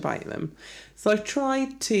pretty much about them. So I've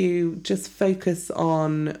tried to just focus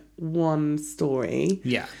on one story.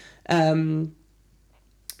 Yeah.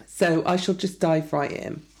 So I shall just dive right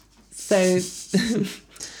in. So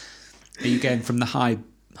Are you going from the high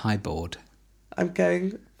board? I'm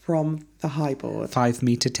going from the high board, 5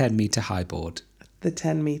 metre, 10 metre high board. the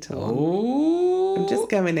 10-metre one. Oh. I'm just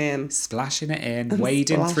going in. Splashing it in, I'm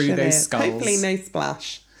wading through splashing those it. skulls. Hopefully no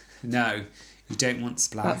splash. No, you don't want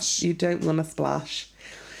splash. You don't want to splash.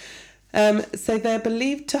 So they're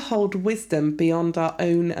believed to hold wisdom beyond our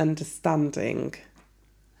own understanding.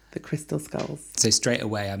 The Crystal Skulls. So straight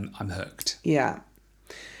away, I'm hooked. Yeah.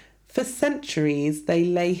 For centuries, they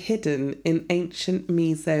lay hidden in ancient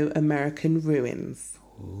Mesoamerican ruins.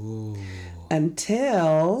 Ooh.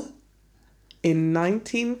 Until in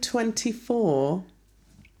 1924,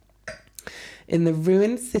 in the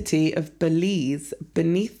ruined city of Belize,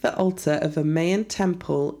 beneath the altar of a Mayan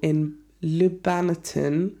temple in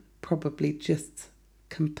Lubanitan, probably just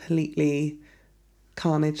completely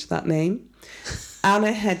carnage that name,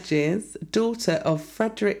 Anna Hedges, daughter of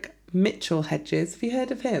Frederick Mitchell Hedges. Have you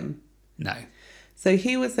heard of him? No. So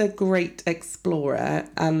he was a great explorer,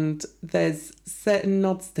 and there's certain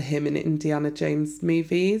nods to him in Indiana Jones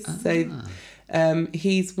movies. So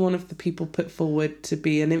he's one of the people put forward to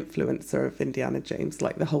be an influencer of Indiana Jones,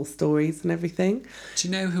 like the whole stories and everything. Do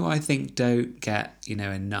you know who I think don't get,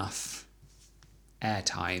 enough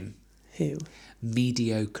airtime? Who?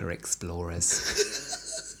 Mediocre explorers.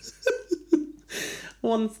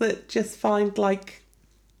 Ones that just find like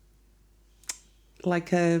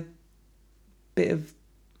a bit of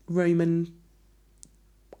Roman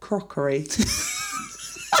crockery.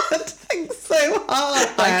 I think so hard.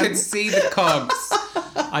 I could see the cogs.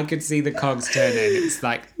 I could see the cogs turning. It's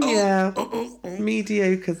like, Yeah.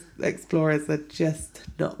 Mediocre explorers are just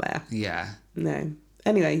not there. yeah. No.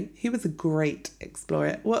 Anyway, he was a great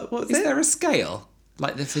explorer. What was Is it? there a scale?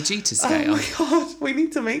 Like the Vegeta Oh scale? my god, we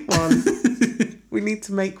need to make one. We need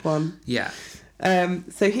to make one. Yeah.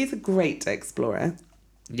 So he's a great explorer.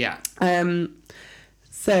 Yeah.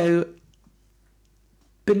 So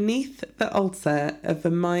beneath the altar of the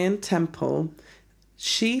Mayan temple,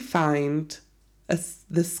 she found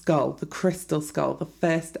the skull, the crystal skull, the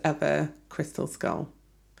first ever crystal skull.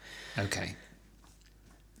 Okay.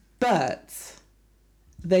 But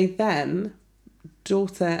they then,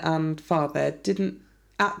 daughter and father, didn't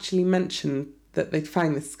actually mention that they'd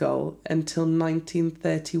found the skull until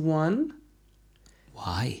 1931.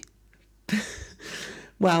 Why?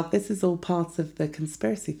 Well, this is all part of the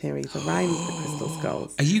conspiracy theories around the crystal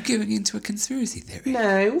skulls. Are you going into a conspiracy theory?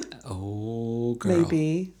 No, Oh, girl.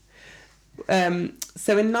 maybe.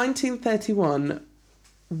 So in 1931,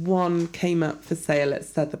 one came up for sale at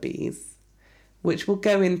Sotheby's, which we'll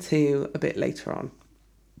go into a bit later on.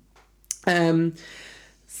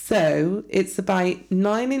 So it's about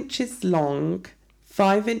 9 inches long,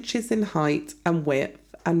 5 inches in height and width,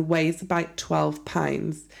 and weighs about 12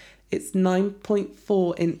 pounds. It's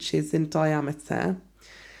 9.4 inches in diameter,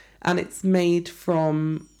 and it's made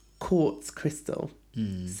from quartz crystal.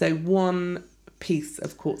 So one piece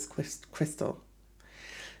of quartz crystal.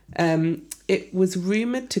 It was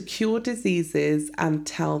rumoured to cure diseases and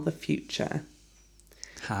tell the future.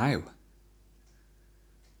 How?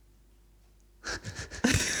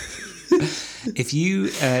 If you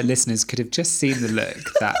listeners could have just seen the look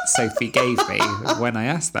that Sophie gave me when I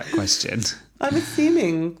asked that question. I'm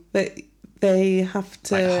assuming that They have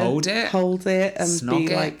to Like, hold it and snog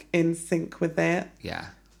be it. like in sync with it. Yeah.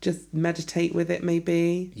 Just meditate with it,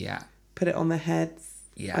 maybe. Yeah. Put it on their heads.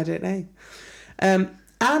 Yeah. I don't know.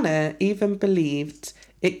 Anna even believed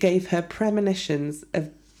it gave her premonitions of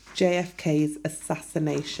JFK's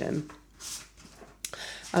assassination.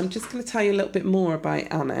 I'm just going to tell you a little bit more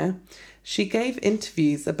about Anna. She gave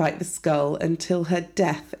interviews about the skull until her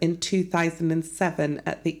death in 2007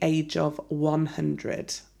 at the age of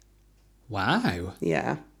 100. Wow.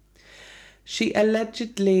 Yeah. She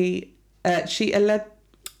allegedly... She alleged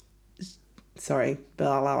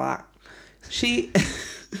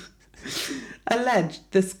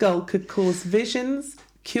the skull could cause visions,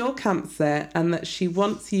 cure cancer, and that she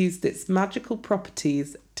once used its magical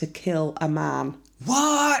properties to kill a man.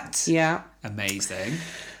 What? Yeah. Amazing.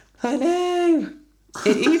 I know.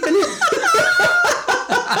 It even...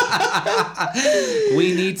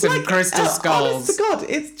 We need some crystal skulls. Honest to God,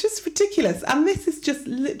 it's just ridiculous. And this is just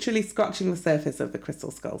literally scratching the surface of the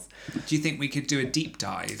crystal skulls. Do you think we could do a deep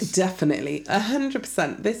dive? Definitely.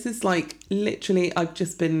 100%. This is like literally, I've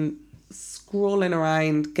just been scrolling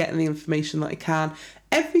around, getting the information that I can.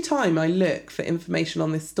 Every time I look for information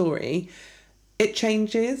on this story, it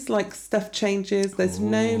changes, like stuff changes. There's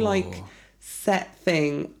no like set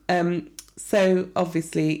thing. So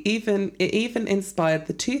obviously, it even inspired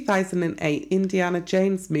the 2008 Indiana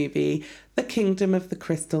Jones movie, The Kingdom of the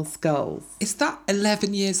Crystal Skulls. Is that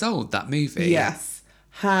 11 years old, that movie? Yes.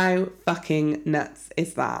 How fucking nuts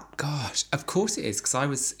is that? Gosh, of course it is, because I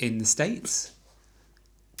was in the States.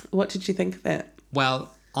 What did you think of it?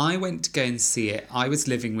 Well, I went to go and see it. I was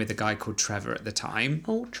living with a guy called Trevor at the time.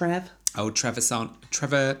 Oh, Trev. Oh,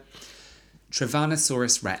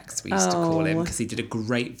 Trevanosaurus Rex, we used to call him, Oh. because he did a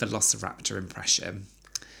great Velociraptor impression.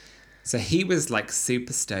 So he was like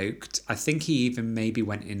super stoked. I think he even maybe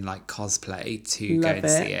went in like cosplay to go Love and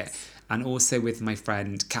see it. it. And also with my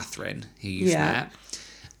friend Catherine, who you've Yeah. met.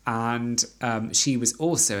 And she was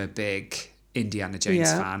also a big Indiana Jones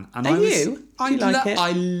Yeah. fan. And Are you? Do you like it?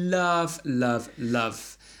 I love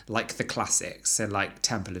like the classics. So like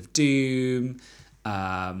Temple of Doom.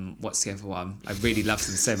 What's the other one? I really love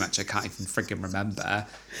them so much I can't even friggin' remember.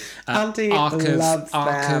 Andy loves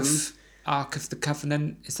them. Ark of the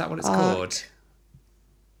Covenant. Is that what it's called?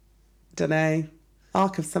 Dunno.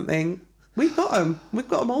 Ark of something. We've got them. We've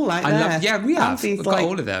got them all out there. We have. Andy's We've got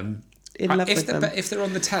all of them. in love with them. If they're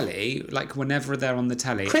on the telly, like whenever they're on the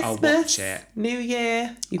telly, Christmas, I'll watch it. New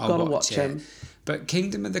Year, you've got to watch them. But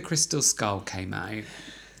Kingdom of the Crystal Skull came out.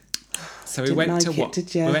 So we Didn't went like to it,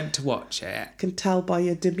 did ya? we went to watch it. Can tell by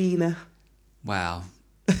your demeanour. Well,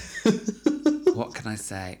 what can I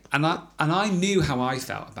say? And I knew how I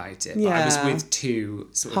felt about it. But I was Yeah. with two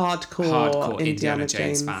sort of Hardcore Indiana Indiana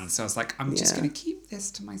Jones Jones. fans. So I was like, I'm just Yeah. going to keep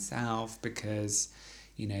this to myself because,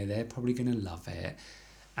 you know, they're probably going to love it.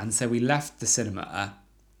 And so we left the cinema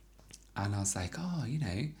and I was like, oh, you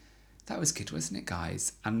know, that was good, wasn't it,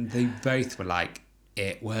 guys? And they both were like,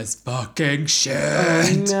 it was fucking shit.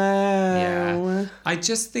 Oh, no. Yeah. I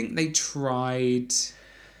just think they tried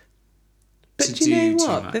But to do you know do too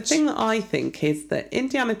what? much. The thing that I think is that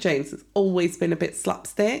Indiana Jones has always been a bit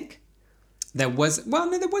slapstick. There was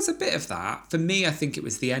a bit of that. For me, I think it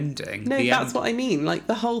was the ending. No, that's what I mean. Like,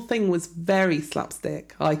 the whole thing was very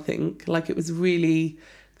slapstick, I think. Like, it was really...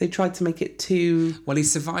 They tried to make it too... Well, he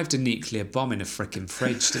survived a nuclear bomb in a frickin'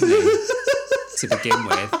 fridge, didn't he? To begin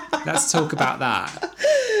with. Let's talk about that.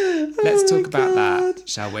 Let's talk about that,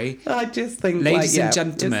 shall we? I just think, Ladies like, and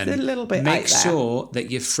gentlemen, it's a little bit make out there. sure that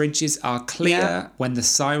your fridges are clear Yeah. when the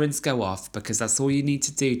sirens go off, because that's all you need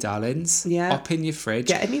to do, darlings. Yeah. Up in your fridge.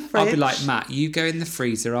 Get in your I'll be fridge. like, Matt, you go in the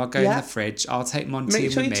freezer, I'll go in Yeah. the fridge, I'll take Monty Make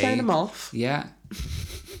in sure with you me. turn them off. Yeah.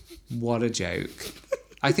 What a joke.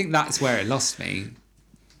 I think that's where it lost me.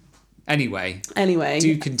 Anyway,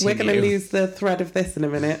 do continue. We're going to lose the thread of this in a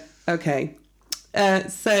minute. Okay.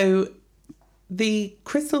 So the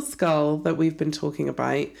crystal skull that we've been talking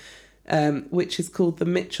about, which is called the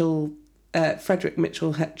Frederick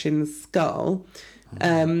Mitchell Hutchins skull,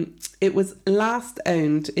 it was last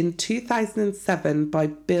owned in 2007 by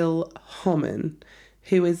Bill Homan,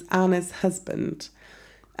 who is Anna's husband.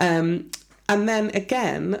 And then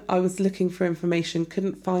again, I was looking for information,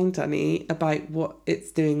 couldn't find any about what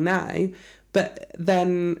it's doing now, but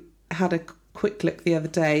then had a quick look the other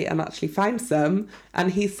day and actually found some,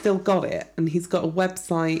 and he's still got it. And he's got a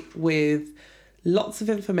website with lots of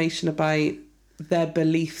information about their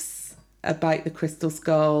beliefs about the crystal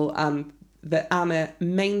skull, and that Anna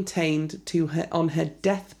maintained on her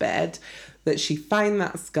deathbed that she found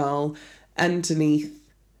that skull underneath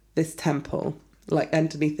this temple. Like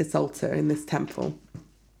underneath this altar in this temple.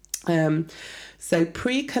 So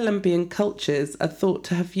pre-Columbian cultures are thought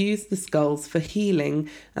to have used the skulls for healing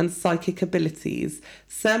and psychic abilities.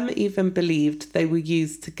 Some even believed they were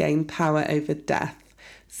used to gain power over death.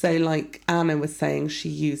 So like Anna was saying, she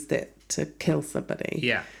used it to kill somebody.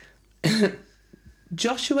 Yeah.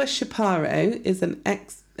 Joshua Shapiro is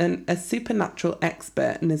a supernatural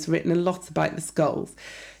expert and has written a lot about the skulls.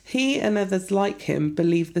 He and others like him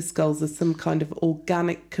believe the skulls are some kind of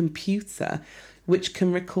organic computer which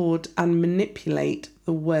can record and manipulate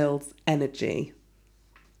the world's energy.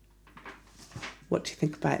 What do you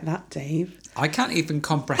think about that, Dave? I can't even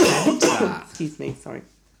comprehend that. Excuse me, sorry.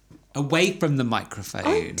 Away from the microphone.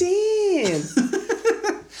 I did.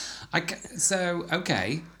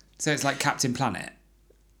 Okay. So it's like Captain Planet.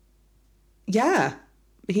 Yeah,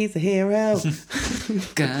 he's a hero.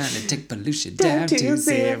 Gonna take pollution down to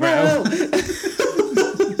zero.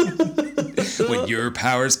 When your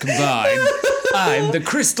powers combine, I'm the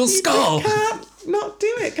Crystal Skull. You can't not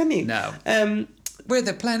do it, can you? No. We're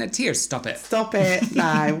the Planeteers. Stop it. Stop it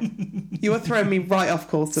now. You are throwing me right off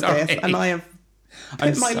course with this, and I have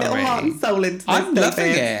put my little heart and soul into this. I'm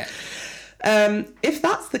loving it. If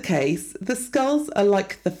that's the case, the skulls are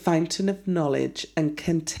like the fountain of knowledge and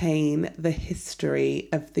contain the history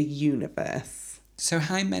of the universe. So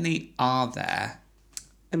how many are there?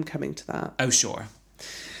 I'm coming to that. Oh, sure.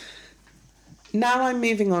 Now I'm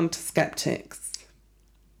moving on to skeptics.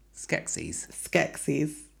 Skeksis.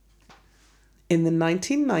 In the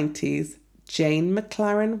 1990s, Jane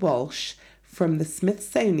McLaren Walsh from the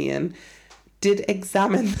Smithsonian did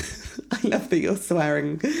examine... I love that you're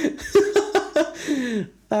swearing.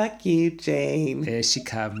 Fuck you, Jane. Here she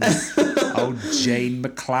comes. Old Jane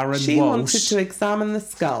McLaren Walsh. She wanted to examine the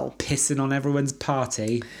skull. Pissing on everyone's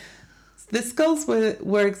party. The skulls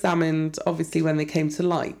were examined, obviously, when they came to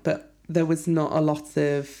light, but there was not a lot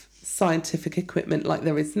of scientific equipment like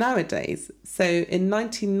there is nowadays. So in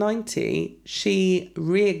 1990, she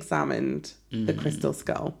re-examined the crystal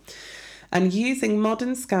skull. And using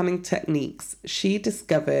modern scanning techniques, she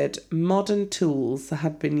discovered modern tools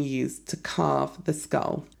had been used to carve the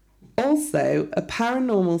skull. Also, a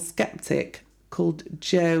paranormal skeptic called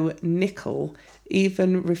Joe Nickel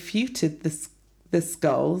even refuted the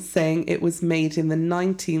skull, saying it was made in the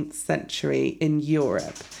 19th century in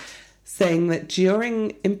Europe, saying that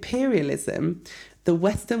during imperialism, the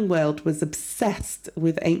Western world was obsessed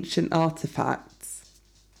with ancient artifacts.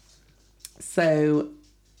 So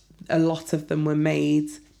a lot of them were made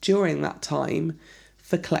during that time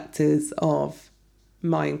for collectors of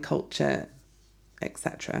Mayan culture,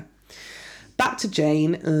 etc. Back to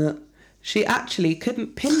Jane, she actually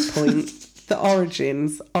couldn't pinpoint the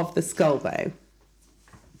origins of the skull, though.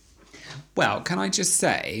 Well, can I just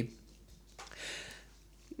say,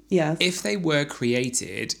 yes, if they were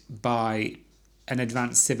created by an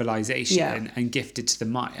advanced civilization and gifted to the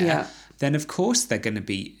Maya, then of course they're going to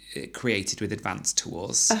be created with advanced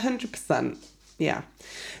tools. 100%, yeah.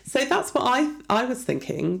 So that's what I was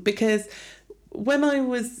thinking, because when I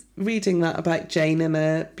was reading that about Jane and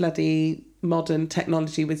a bloody modern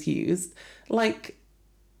technology was used, like,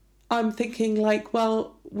 I'm thinking, like,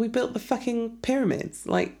 well, we built the fucking pyramids,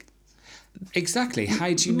 like... Exactly.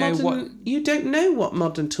 How do you know what... You don't know what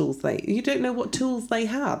modern tools you don't know what tools they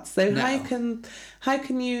had. So No. how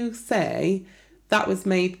can you say that was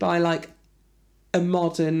made by, like, a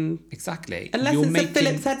modern... Exactly. Unless it's a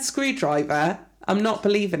Phillips head screwdriver, I'm not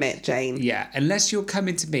believing it, Jane. Yeah, unless you're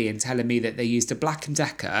coming to me and telling me that they used a Black &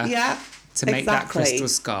 Decker to make that crystal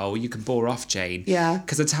skull, you can bore off, Jane. Yeah.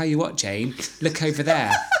 Because I tell you what, Jane, look over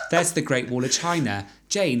there. There's the Great Wall of China.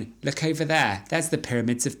 Jane, look over there. There's the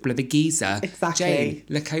pyramids of bloody Giza. Exactly. Jane,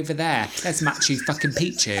 look over there. There's Machu fucking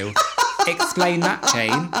Picchu. Explain that,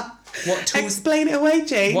 Jane. What tools? Explain it away,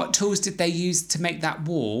 Jane. What tools did they use to make that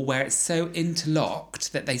wall where it's so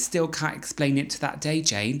interlocked that they still can't explain it to that day,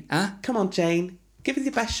 Jane? Huh? Come on, Jane. Give us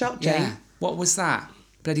your best shot, Jane. Yeah. What was that?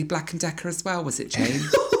 Bloody Black & Decker as well, was it, Jane?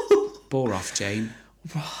 Bore off, Jane.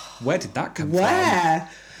 Where did that come from? Where?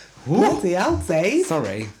 Bloody hell, Dave.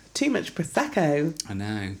 Sorry. Too much Prosecco. I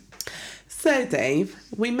know. So, Dave,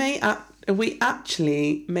 we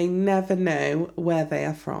actually may never know where they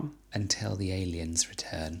are from. Until the aliens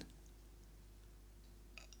return.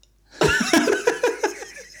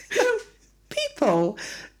 People,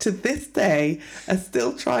 to this day, are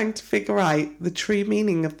still trying to figure out the true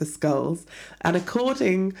meaning of the skulls. And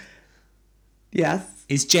according... Yes?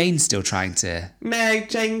 Is Jane still trying to... No,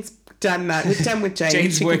 Jane's done that. We're done with Jane.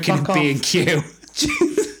 Jane's She can working at fuck off. B&Q.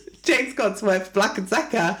 Jane's got to work for Black &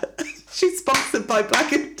 Decker. She's sponsored by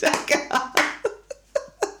Black & Decker.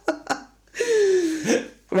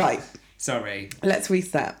 Right. Sorry. Let's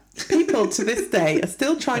reset. People people to this day are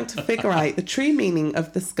still trying to figure out the true meaning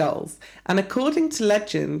of the skulls, and according to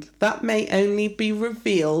legend, that may only be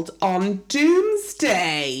revealed on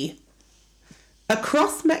Doomsday.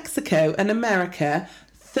 Across Mexico and America,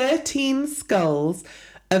 13 skulls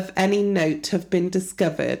of any note have been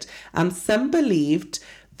discovered, and some believed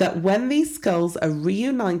that when these skulls are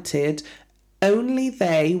reunited, only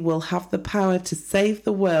they will have the power to save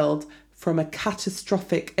the world from a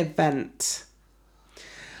catastrophic event.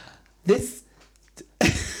 This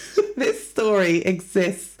story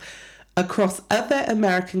exists across other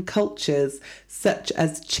American cultures such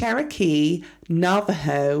as Cherokee,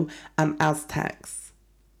 Navajo, and Aztecs.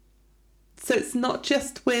 So it's not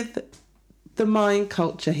just with the Mayan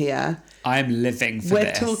culture here. I'm living for We're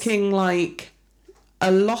this. talking like a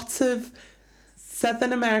lot of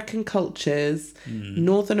Southern American cultures,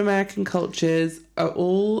 Northern American cultures are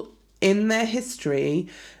all in their history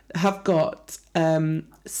have got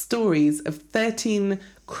stories of 13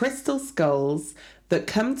 crystal skulls that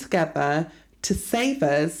come together to save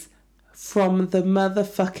us from the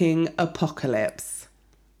motherfucking apocalypse.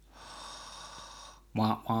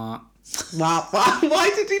 Wah, wah. Wow,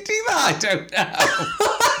 why did he do I that? don't know.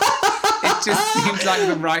 It just seemed like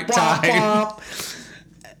the right time.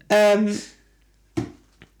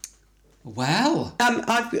 Well. And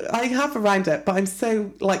I have a roundup, but I'm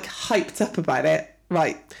so like hyped up about it.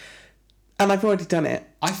 Right. And I've already done it.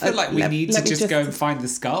 I feel like we need to just go and find the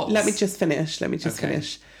skulls. Let me just finish.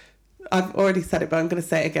 Finish. I've already said it, but I'm going to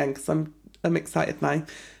say it again because I'm excited now.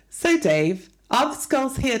 So, Dave, are the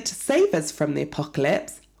skulls here to save us from the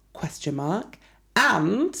apocalypse? ?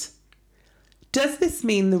 And does this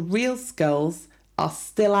mean the real skulls are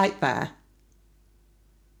still out there?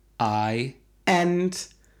 End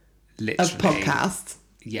literally of podcast.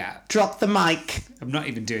 Yeah. Drop the mic. I'm not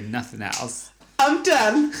even doing nothing else. I'm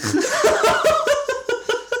done.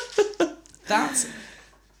 That's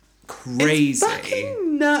crazy. It's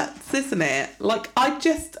fucking nuts, isn't it? Like, I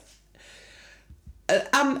just...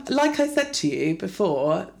 and like I said to you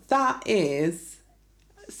before, that is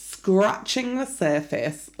scratching the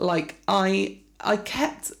surface. Like, I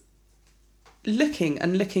kept looking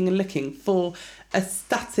and looking and looking for a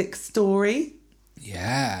static story.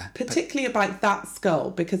 Yeah. Particularly about that skull,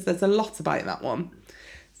 because there's a lot about that one.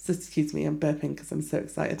 So, excuse me, I'm burping because I'm so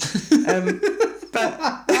excited.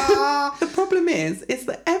 But the problem is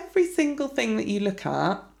that every single thing that you look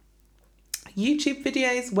at, YouTube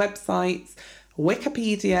videos, websites,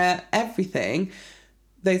 Wikipedia, everything,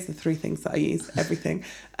 those are the three things that I use, everything,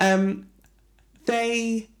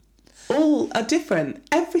 they all are different.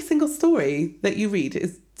 Every single story that you read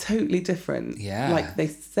is totally different. Yeah. Like, they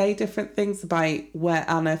say different things about where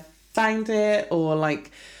Anna found it, or like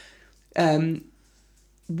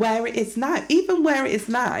where it is now. Even where it is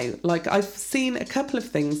now, like, I've seen a couple of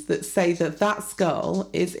things that say that skull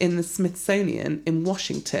is in the Smithsonian in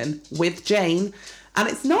Washington with Jane, and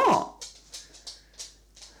it's not.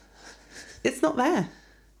 It's not there.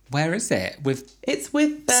 Where is it? It's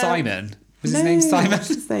with Simon. Was his name Simon? What's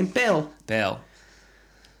his name? Bill. Bill.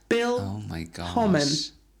 Oh my gosh. Homan.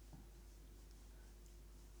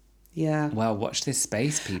 Yeah. Well, watch this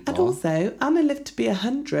space, people. And also, Anna lived to be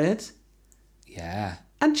 100. Yeah.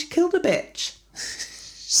 And she killed a bitch.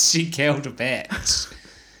 She killed a bitch.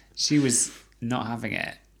 She was not having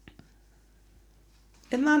it.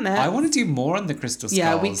 Isn't that nuts? I want to do more on the crystal skulls.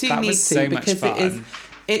 Yeah, we do that need was to, so much because fun.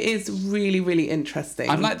 it is really, really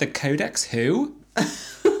interesting. I'm like the Codex Who.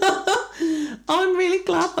 I'm really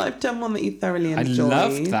glad that I've done one that you thoroughly enjoyed. I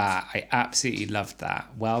loved that. I absolutely loved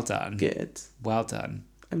that. Well done. Good. Well done.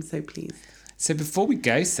 I'm so pleased. So before we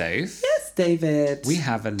go, Soph. Yes, David. We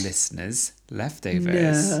have a listener's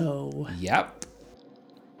leftovers. No. Yep.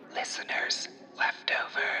 Listeners'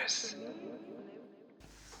 leftovers.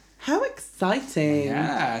 How exciting.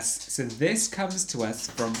 Yes. So this comes to us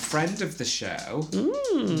from friend of the show,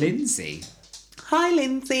 Lindsay. Hi,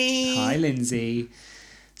 Lindsay. Hi, Lindsay.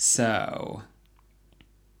 So,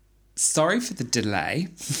 sorry for the delay.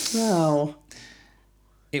 Oh.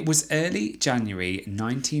 It was early January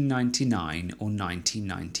 1999 or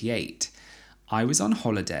 1998. I was on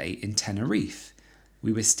holiday in Tenerife.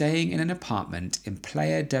 We were staying in an apartment in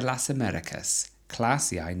Playa de las Americas.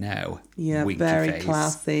 Classy, I know. Yeah, Winky very face.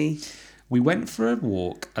 classy. We went for a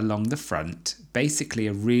walk along the front, basically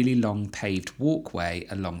a really long paved walkway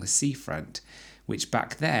along the seafront, which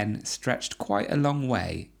back then stretched quite a long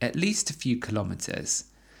way, at least a few kilometres.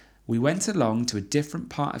 We went along to a different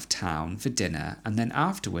part of town for dinner and then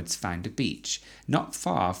afterwards found a beach, not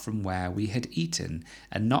far from where we had eaten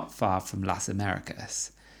and not far from Las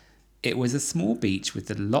Americas. It was a small beach with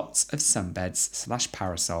lots of sunbeds /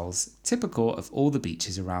 parasols, typical of all the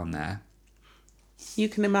beaches around there. You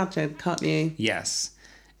can imagine, can't you? Yes.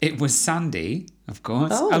 It was sandy, of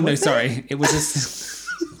course. Oh, no, was it? sorry. It was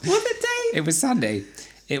Was it, Dave? It was sandy.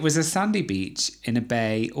 It was a sandy beach in a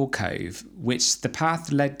bay or cove, which the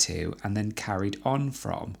path led to and then carried on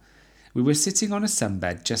from. We were sitting on a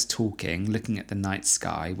sunbed just talking, looking at the night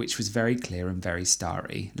sky, which was very clear and very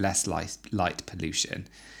starry, less light pollution.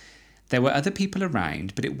 There were other people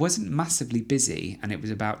around, but it wasn't massively busy, and it was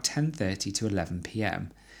about 10:30 to 11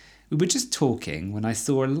 p.m. We were just talking when I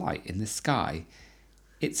saw a light in the sky.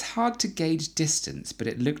 It's hard to gauge distance, but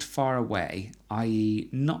it looked far away, i.e.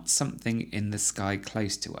 not something in the sky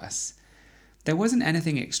close to us. There wasn't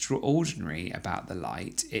anything extraordinary about the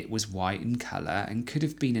light. It was white in colour and could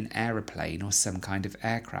have been an aeroplane or some kind of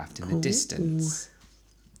aircraft in the distance.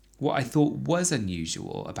 What I thought was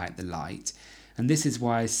unusual about the light, and this is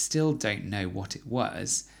why I still don't know what it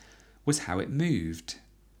was how it moved.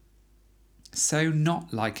 So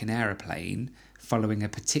not like an aeroplane, following a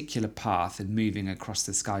particular path and moving across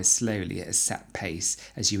the sky slowly at a set pace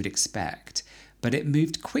as you would expect, but it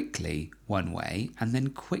moved quickly one way and then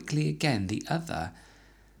quickly again the other.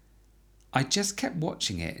 I just kept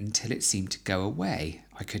watching it until it seemed to go away.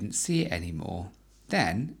 I couldn't see it anymore.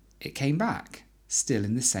 Then it came back, still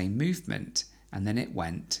in the same movement, and then it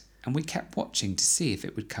went, and we kept watching to see if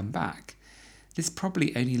it would come back. This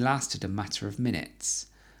probably only lasted a matter of minutes.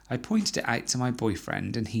 I pointed it out to my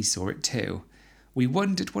boyfriend and he saw it too. We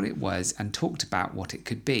wondered what it was and talked about what it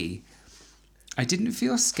could be. I didn't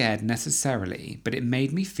feel scared necessarily, but it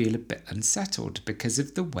made me feel a bit unsettled because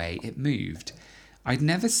of the way it moved. I'd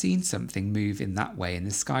never seen something move in that way in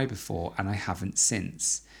the sky before, and I haven't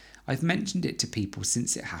since. I've mentioned it to people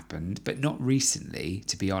since it happened, but not recently,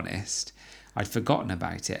 to be honest. I'd forgotten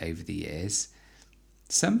about it over the years.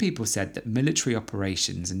 Some people said that military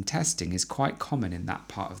operations and testing is quite common in that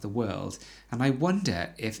part of the world, and I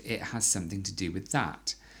wonder if it has something to do with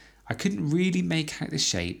that. I couldn't really make out the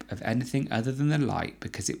shape of anything other than the light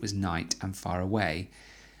because it was night and far away.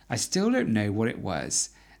 I still don't know what it was,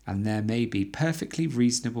 and there may be a perfectly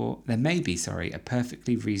reasonable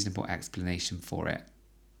explanation for it.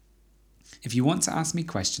 If you want to ask me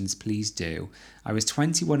questions, please do. I was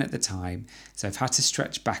 21 at the time, so I've had to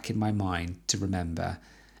stretch back in my mind to remember.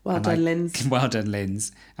 Well done, Linz. Well done,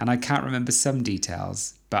 Linz. And I can't remember some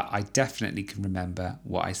details, but I definitely can remember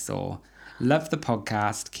what I saw. Love the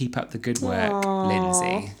podcast. Keep up the good work, Aww,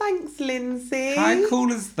 Lindsay. Thanks, Lindsay. How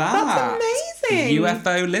cool is that? That's amazing.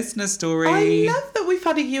 UFO listener story. I love that we've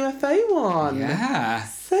had a UFO one. Yeah.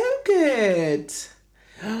 So good.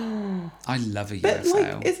 I love a But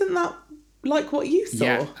UFO. isn't that like what you saw?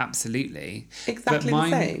 Yeah, absolutely. Exactly but mine,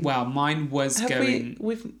 the same. Well, mine was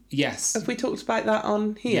yes. Have we talked about that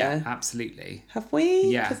on here? Yeah, absolutely. Have we?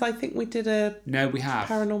 Yeah. Because I think we did a No, we have.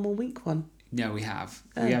 Paranormal Week one. No, we have.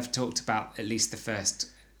 Oh. We have talked about at least the first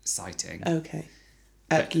sighting. Okay.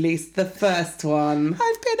 At least the first one.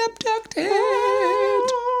 I've been abducted.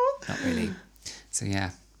 Not really. So yeah.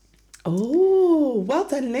 Oh, well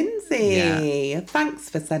done, Lindsay. Yeah. Thanks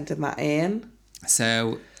for sending that in.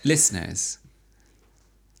 So, listeners,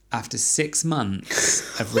 after 6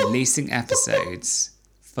 months of releasing episodes,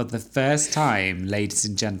 for the first time, ladies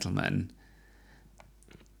and gentlemen,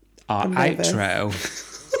 our outro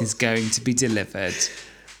is going to be delivered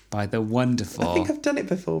by the wonderful... I think I've done it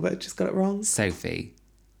before, but I just got it wrong. Sophie.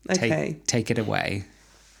 Okay. Take it away.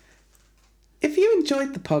 If you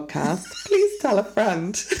enjoyed the podcast, please tell a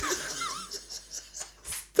friend.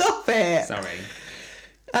 Stop it. Sorry.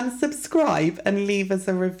 And subscribe and leave us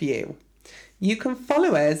a review. You can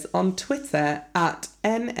follow us on Twitter at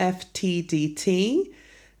NFTDT,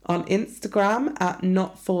 on Instagram at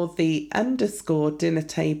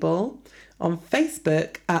NotForThe_dinnertable, on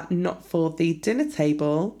Facebook at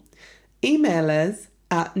NotForTheDinnerTable, email us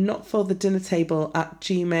at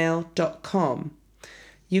notforthedinnertable@gmail.com.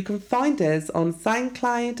 You can find us on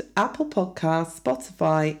SoundCloud, Apple Podcasts,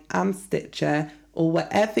 Spotify and Stitcher, or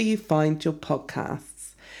wherever you find your podcasts.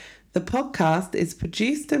 The podcast is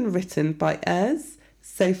produced and written by us,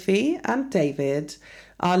 Sophie and David.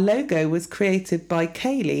 Our logo was created by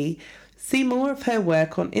Kaylee. See more of her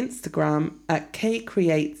work on Instagram at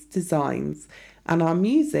KCreatesDesigns. And our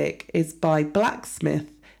music is by Blacksmith,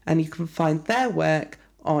 and you can find their work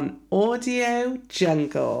on Audio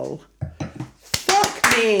Jungle. Fuck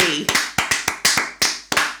me!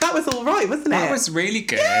 That was was all right, wasn't it? That was really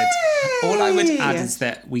good. Yay! All I would add is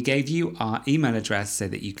that we gave you our email address so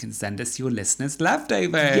that you can send us your listeners'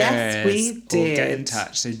 leftovers. Yes, we did. Or get in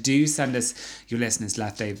touch. So do send us your listeners'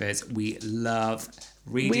 leftovers. We love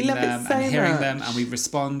reading love it them so and hearing much. them, and we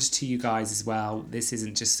respond to you guys as well. This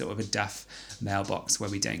isn't just sort of a duff mailbox where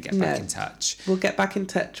we don't get back in touch. We'll get back in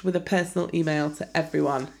touch with a personal email to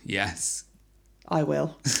everyone. Yes. I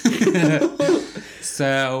will.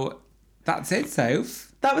 So that's it,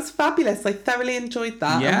 Soph. That was fabulous. I thoroughly enjoyed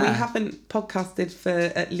that. Yeah. And we haven't podcasted for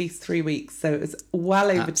at least 3 weeks, so it was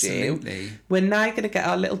well overdue. Absolutely. We're now going to get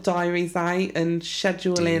our little diaries out and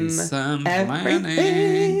schedule in some everything.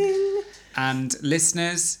 planning. And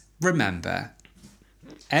listeners, remember,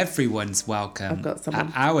 everyone's welcome I've got someone.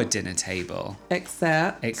 at our dinner table.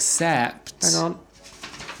 Except, Except, hang on,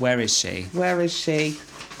 where is she? where is she?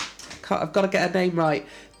 I've got to get her name right.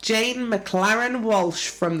 Jane McLaren Walsh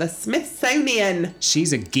from the Smithsonian.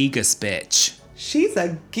 She's a gigas bitch. She's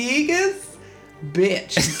a gigas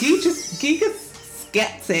bitch. Gigas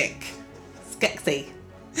skeptic. Skexy.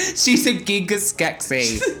 She's a gigas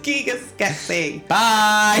skexy. Gigas skexy.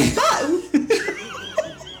 Bye. Bye.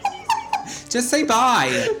 Just say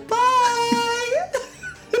bye.